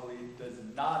God probably does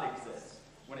not exist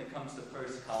when it comes to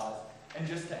first cause. And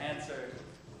just to answer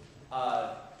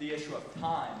the issue of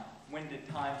time, when did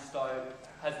time start?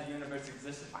 Has the universe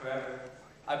existed forever?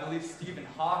 I believe Stephen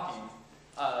Hawking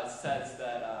says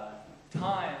that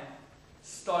time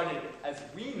started as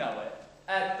we know it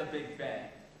at the Big Bang.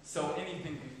 So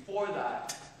anything before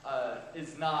that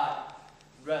is not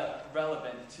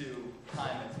relevant to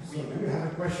time as we know it. Do you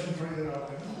have a question for either of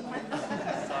them?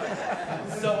 Sorry.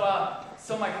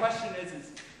 So my question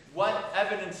is what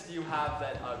evidence do you have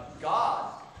that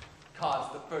God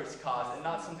caused the first cause and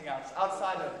not something else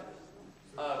outside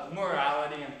of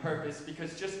morality and purpose?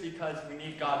 Because just because we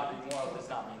need God to be moral does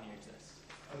not mean He exists.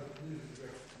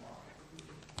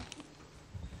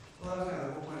 Well, that was kind of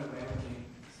the whole point of my opening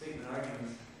statement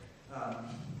arguments.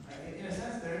 In a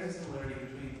sense, there is a similarity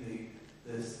between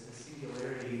the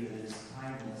singularity that is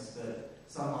timeless that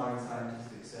some modern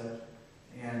scientists accept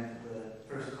and the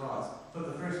first cause. cause.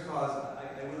 But the first cause,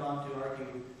 I went on to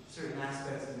argue certain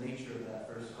aspects of the nature of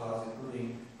that first cause,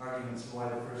 including arguments for why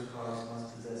the first cause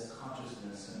must possess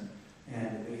consciousness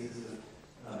and the basis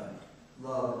of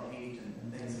love and hate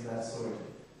and things of that sort.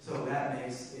 So that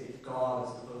makes it God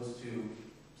as opposed to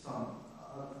some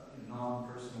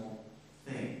non-personal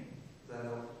thing. Does that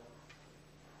help?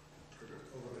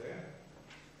 Over there.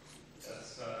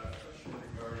 That's a question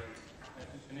regarding,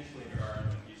 initially in your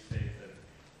argument, you state that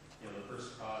the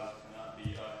first cause cannot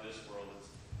be of this world, it's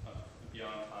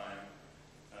beyond time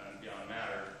and beyond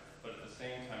matter, but at the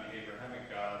same time, the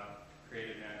Abrahamic God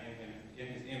created man in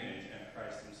his image, and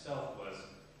Christ himself was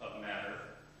of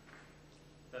matter.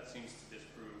 That seems to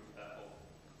disprove that whole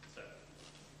concept.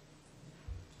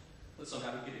 But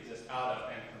somehow he could exist out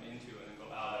of and come into and then go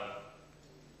out of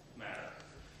matter.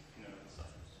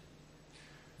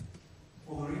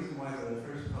 Well, the reason why the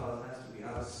first cause has to be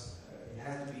it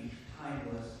has to be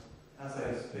timeless,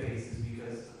 outside of space, is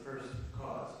because it's the first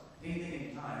cause.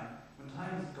 Anything in time, when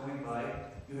time is going by,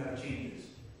 you have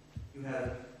changes. You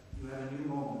have a new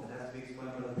moment that has to be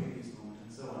explained by the previous moment,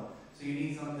 and so on. So you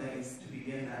need something to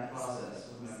begin that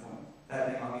process, was my point. That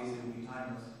thing obviously will be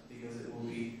timeless, because it will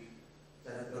be,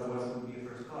 otherwise it would be a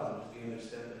first cause, it would just be another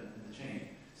step in the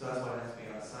chain. So that's why it has to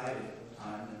be outside of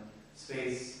time and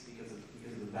space, because of the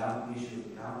issue of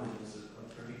the boundedness of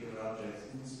particular objects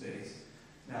in space.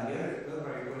 Now, the other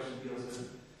part of your question deals with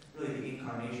really the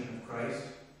incarnation of Christ.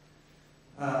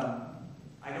 I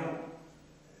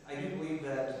do believe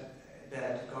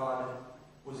that God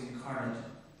was incarnate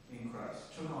in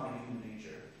Christ, took on a human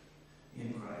nature in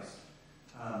Christ.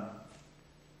 I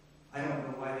don't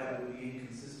know why that would be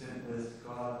inconsistent with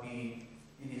God being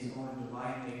in his own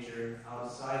divine nature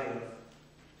outside of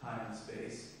time and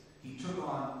space. He took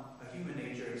on a human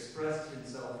nature, expressed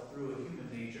himself through a human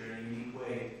nature in a unique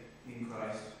way in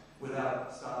Christ, without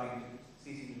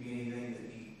ceasing to be anything that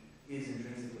he is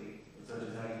intrinsically, such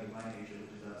as having a divine nature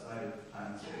which is outside of time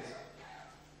and space.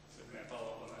 So can I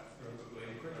follow up on that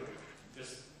real quickly?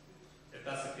 Just, if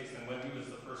that's the case, then when he was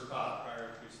the first cause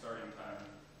prior to starting time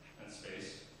and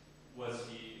space, was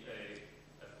he a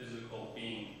physical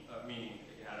being, meaning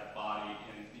that he had a body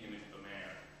in the image of a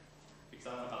man? Because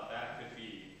I don't know how that could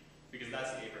be, because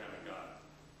that's the Abrahamic God.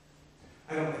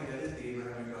 I don't think that is the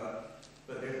Abrahamic God,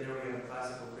 but there we have a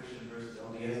classical Christian versus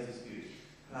LDS dispute.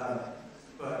 No,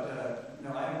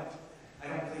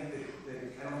 I don't think that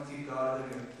I don't see God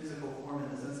having a physical form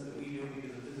in the sense that we do,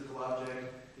 because a physical object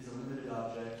is a limited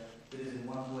object that is in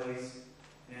one place,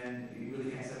 and you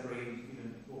really can't separate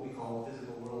even what we call the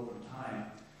physical world from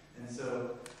time. And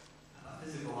so, a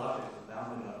physical object is a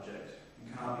bounded object and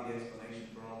cannot be the explanation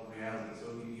for all of reality. So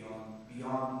it would be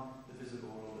beyond the physical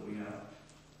world that we know.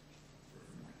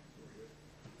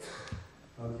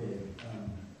 Okay,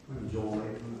 I'm Joel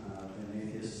Layton. I've been an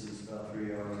atheist since about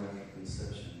 3 hours after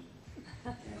conception.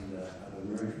 And I've been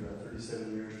married for about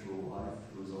 37 years to a wife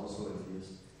who is also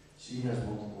atheist. She has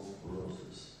multiple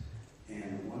sclerosis.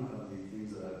 And one of the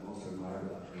things that I've most admired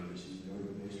about her is she's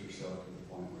really based herself to the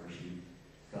point where she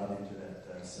got into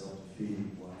that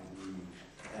self-defeating, blind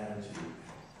attitude.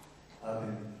 I've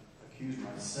been accused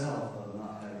myself of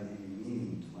not having any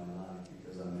meaning to my life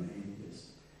because I'm an atheist.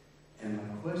 And my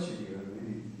question here,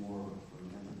 maybe more for an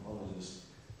anthropologist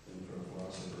than for a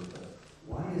philosopher, but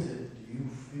why is it, do you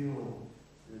feel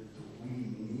that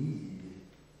we need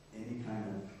any kind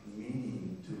of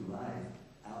meaning to life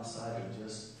outside of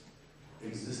just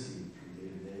existing from day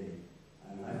to day? I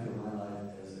mean, I feel my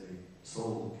life as a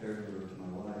sole caregiver to my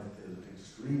wife is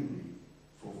extremely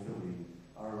fulfilling.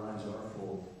 Our lives are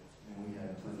full, and we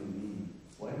have plenty of meaning.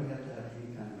 Why do we have to have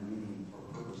any kind of meaning or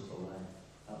purpose to life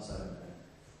outside of that?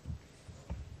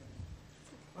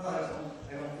 Well,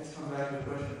 it's come back to the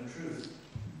question of truth.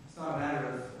 It's not a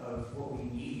matter of what we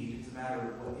need, it's a matter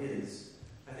of what is.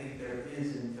 I think there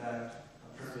is, in fact, a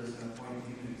purpose and a point of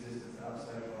human existence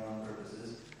outside of our own purposes,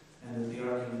 and that the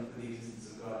argument for the existence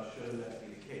of God shows that to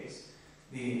be the case.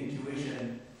 The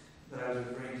intuition that I was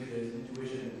referring to is an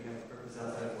intuition that we have a purpose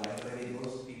outside of life, but I think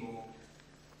most people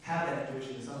have that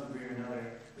intuition to some degree or another.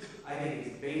 I think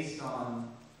it's based on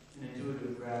an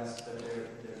intuitive grasp that there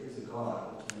is a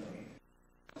God, ultimately.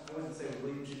 I wouldn't say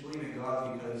we should believe in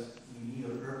God because we need a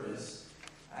purpose.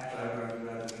 Actually, I would argue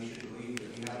rather we should believe that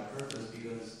we have a purpose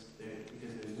because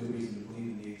there's good reason to believe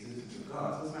in the existence of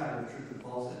God. So it's a matter of truth and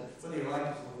falsehood. Whether your life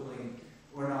is fulfilling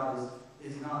or not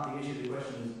is not the issue. The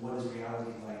question is, what is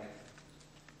reality like?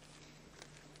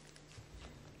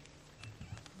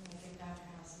 I'm going to give Dr.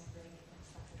 Hausam a break.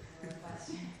 That's not the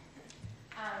question.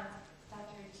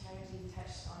 Dr. Chatterjee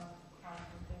touched on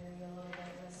quantum theory a little bit.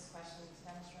 This question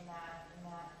stems from that, in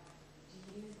that do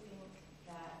you think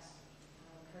that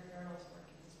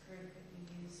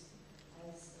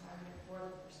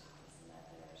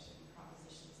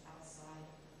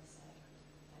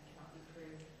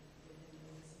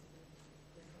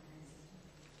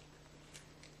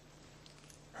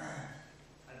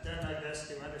best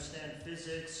to understand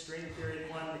physics, string theory,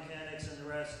 quantum mechanics, and the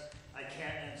rest, I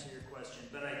can't answer your question.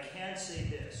 But I can say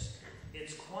this.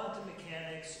 It's quantum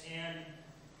mechanics and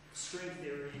string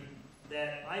theory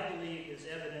that I believe is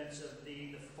evidence of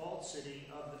the falsity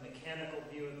of the mechanical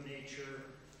view of nature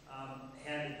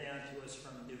handed down to us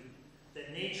from Newton.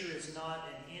 That nature is not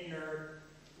an inert,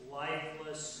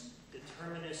 lifeless,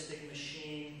 deterministic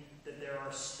machine, that there are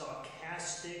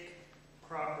stochastic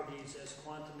properties, as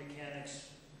quantum mechanics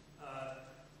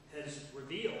has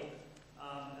revealed,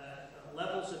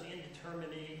 levels of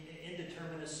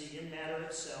indeterminacy in matter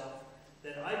itself,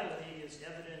 that I believe is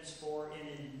evidence for an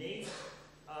innate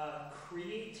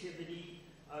creativity,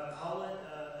 call it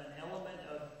an element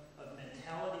of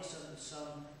mentality,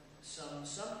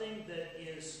 something that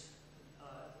is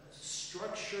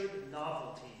structured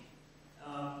novelty,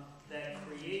 that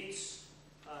creates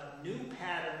new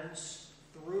patterns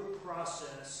through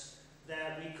process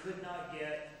that we could not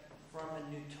get from a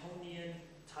Newtonian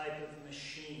type of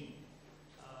machine.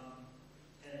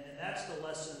 And that's the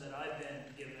lesson that I've been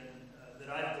given, that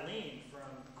I've gleaned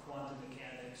from quantum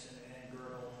mechanics and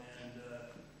Gödel and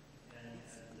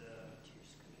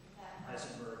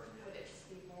Heisenberg. Would it just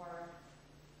be more, I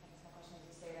guess my question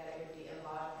is, you say that it would be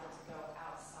illogical to go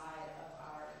outside of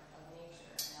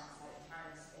nature and outside of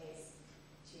time and space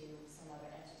to some other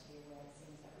entity where it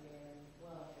seems that we are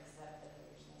willing to accept that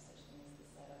there's no such thing as the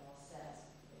set of all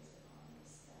sets based upon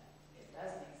this, that it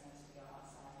does make sense to go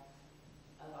outside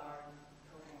of our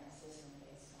coherent system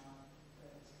based on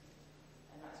purpose.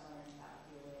 And that's wondering if that would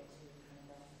be a way to kind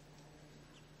of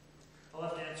I'll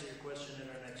have to answer your question in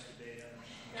our next debate.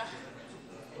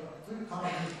 When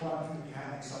coming to quantum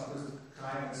mechanics, of course,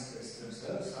 time and space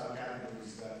themselves are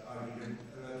categories that are given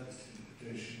relative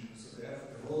interpretation. So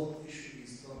therefore, the whole issue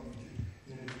is thrown into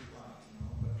unity quantum,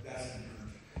 but that's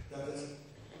different. That is a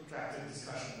protracted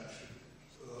discussion that should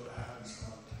happen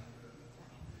some other time.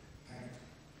 Thank you.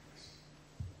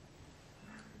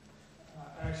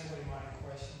 Actually, my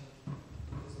question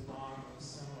is along those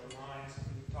similar lines.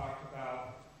 We talked about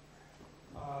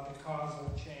the causal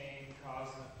chain, cause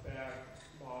and effect,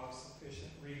 law of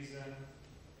sufficient reason,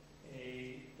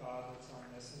 a God that's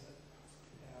omniscient,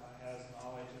 has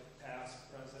knowledge of past,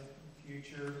 present, and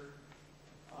future.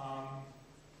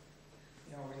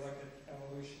 We look at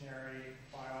evolutionary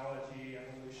biology,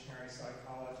 evolutionary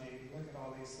psychology, we look at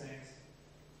all these things.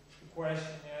 The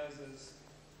question is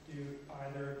do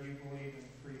either of you believe in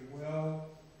free will?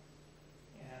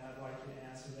 And I'd like you to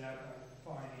answer that by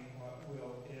defining what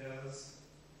will is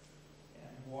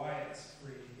and why it's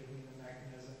free, giving the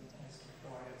mechanism as to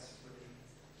why it's free.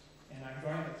 And I'm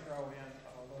going to throw in a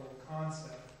little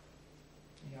concept,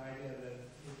 the idea that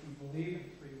if you believe in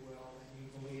free will, then you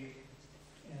believe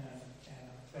in an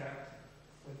effect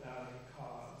without a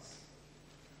cause.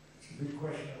 It's a big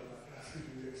question. I would like to ask you to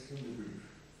be extremely brief.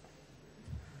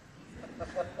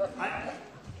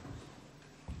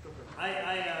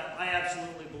 I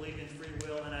absolutely believe in free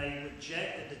will, and I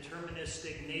reject the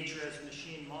deterministic nature as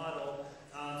machine model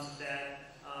that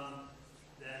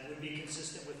would be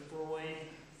consistent with Freud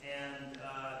and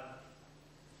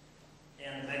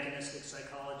the mechanistic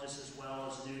psychologists, as well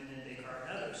as Newton and Descartes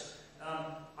and others.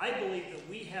 I believe that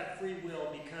we have free will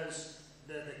because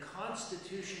the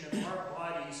constitution of our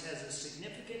bodies has a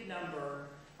significant number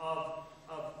of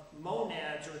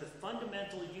monads, or the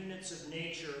fundamental units of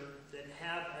nature, that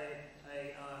have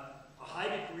a high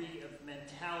degree of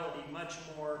mentality, much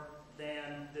more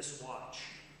than this watch,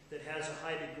 that has a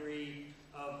high degree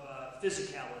of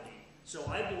physicality. So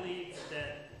I believe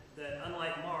that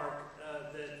unlike Mark,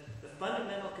 that the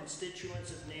fundamental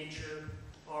constituents of nature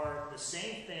are the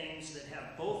same things that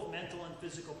have both mental and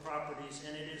physical properties,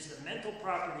 and it is the mental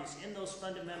properties in those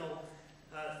fundamental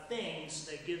things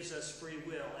that gives us free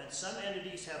will. And some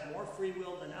entities have more free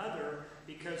will than other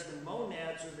because the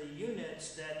monads, or the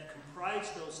units that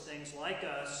comprise those things, like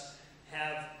us,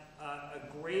 have a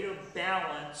greater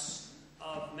balance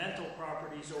of mental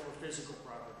properties over physical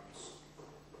properties.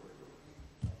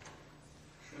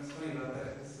 What's funny about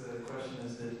that, this question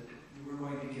is that we're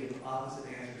going to give opposite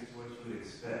answers to what you would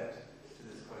expect to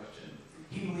this question.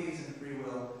 He believes in free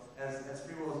will. As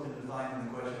free will has been defined in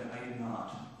the question, I do not.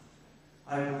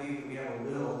 I believe that we have a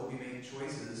will, that we make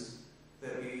choices,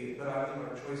 but I think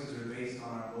our choices are based on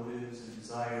our motives and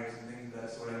desires and things of that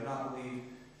sort. I do not believe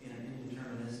in an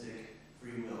indeterministic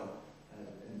free will.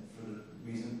 And for the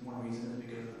reason, one reason is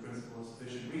because of the principle of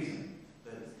sufficient reason,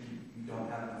 that you don't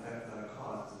have an effect without a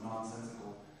cause. It's a nonsensical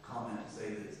comment to say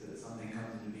that something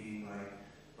comes into being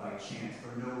by chance,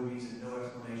 for no reason, no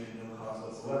explanation, no cause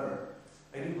whatsoever.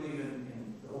 I do believe in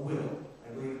a will. I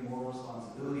believe in moral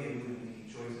responsibility. I believe in making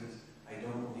choices. I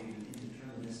don't believe in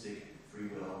indeterministic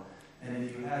And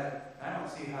if you had, I don't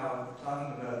see how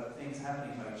talking about things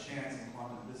happening by chance in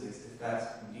quantum physics, if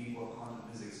that's indeed what quantum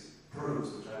physics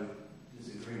proves, which I would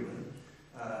disagree with,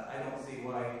 I don't see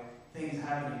why things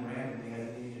happening randomly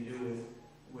has anything to do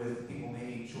with people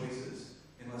making choices,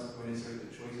 unless we're going to assert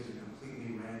that choices are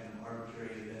completely random,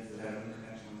 arbitrary events that have no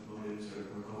connection with motives or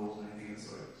goals or anything of the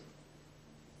sort.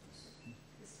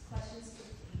 This question's for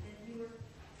Deen.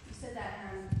 You said that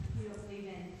you don't believe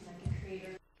in like a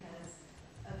creator because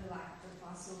of the lack of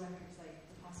fossil records, like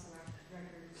the fossil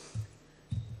records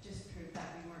just proved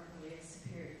that we weren't really a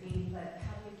superior being. But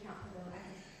how do you account for the lack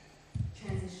of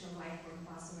transitional life form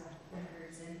fossil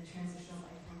records and transitional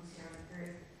life forms here on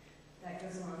Earth that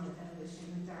goes along with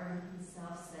evolution? Darwin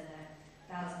himself said that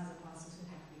thousands of fossils would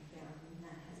have to be found, and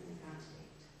that hasn't been found to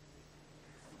date.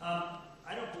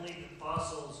 I don't believe that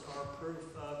fossils are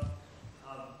proof of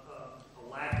a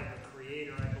lack of a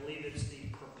creator. I believe it's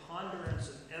the preponderance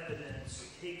of evidence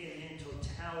taken in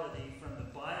totality from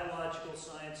the biological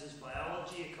sciences,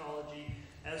 biology, ecology,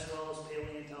 as well as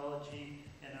paleontology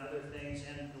and other things,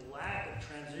 and the lack of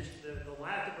the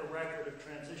lack of a record of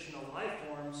transitional life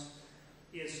forms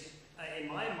is, in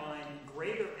my mind,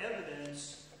 greater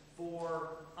evidence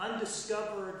for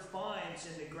undiscovered finds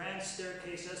in the Grand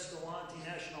Staircase Escalante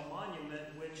National Monument,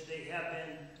 which they have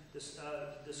been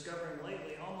discovering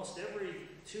lately. Almost every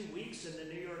 2 weeks in the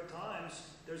New York Times,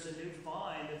 there's a new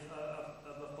find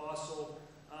of a fossil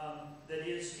that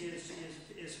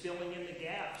is filling in the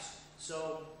gaps.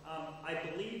 So I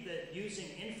believe that using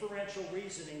inferential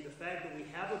reasoning, the fact that we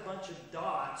have a bunch of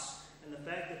dots and the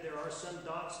fact that there are some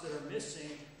dots that are missing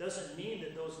doesn't mean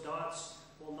that those dots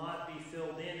will not be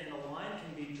filled in and a line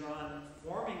can be drawn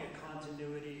forming a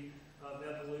continuity of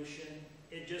evolution.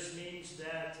 It just means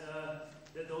that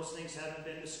that those things haven't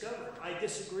been discovered. I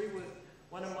disagree with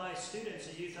one of my students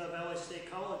at Utah Valley State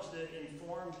College that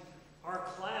informed our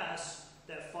class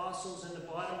that fossils in the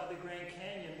bottom of the Grand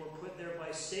Canyon were put there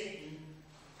by Satan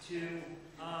to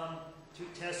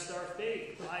test our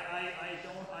faith.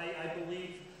 I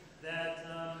believe that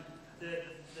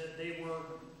that they were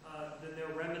that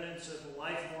they're remnants of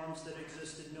life forms that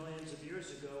existed millions of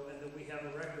years ago, and that we have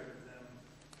a record of them.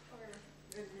 Or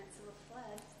remnants of a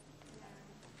flood.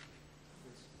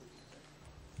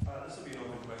 This will be an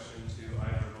open question to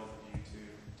either or both of you to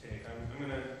take. I'm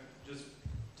going to just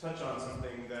touch on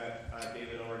something that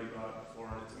David already brought up before,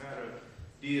 and it's a matter of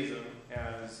deism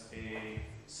as a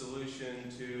solution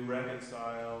to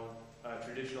reconcile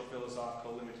traditional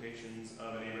philosophical limitations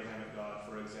of an Abrahamic God.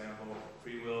 For example,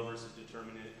 free will versus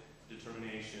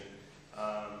determination.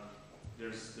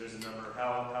 There's a number.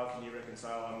 How can you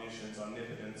reconcile omniscience,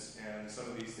 omnipotence, and some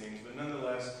of these things? But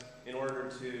nonetheless, in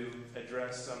order to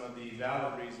address some of the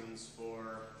valid reasons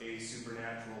for a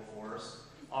supernatural force,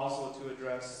 also to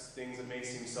address things that may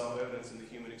seem self-evident in the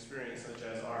human experience, such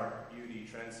as art, beauty,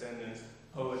 transcendence,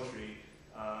 poetry,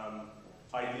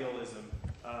 idealism.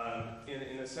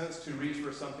 In a sense, to reach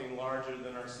for something larger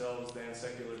than ourselves, than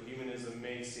secular humanism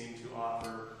may seem to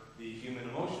offer the human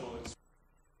emotional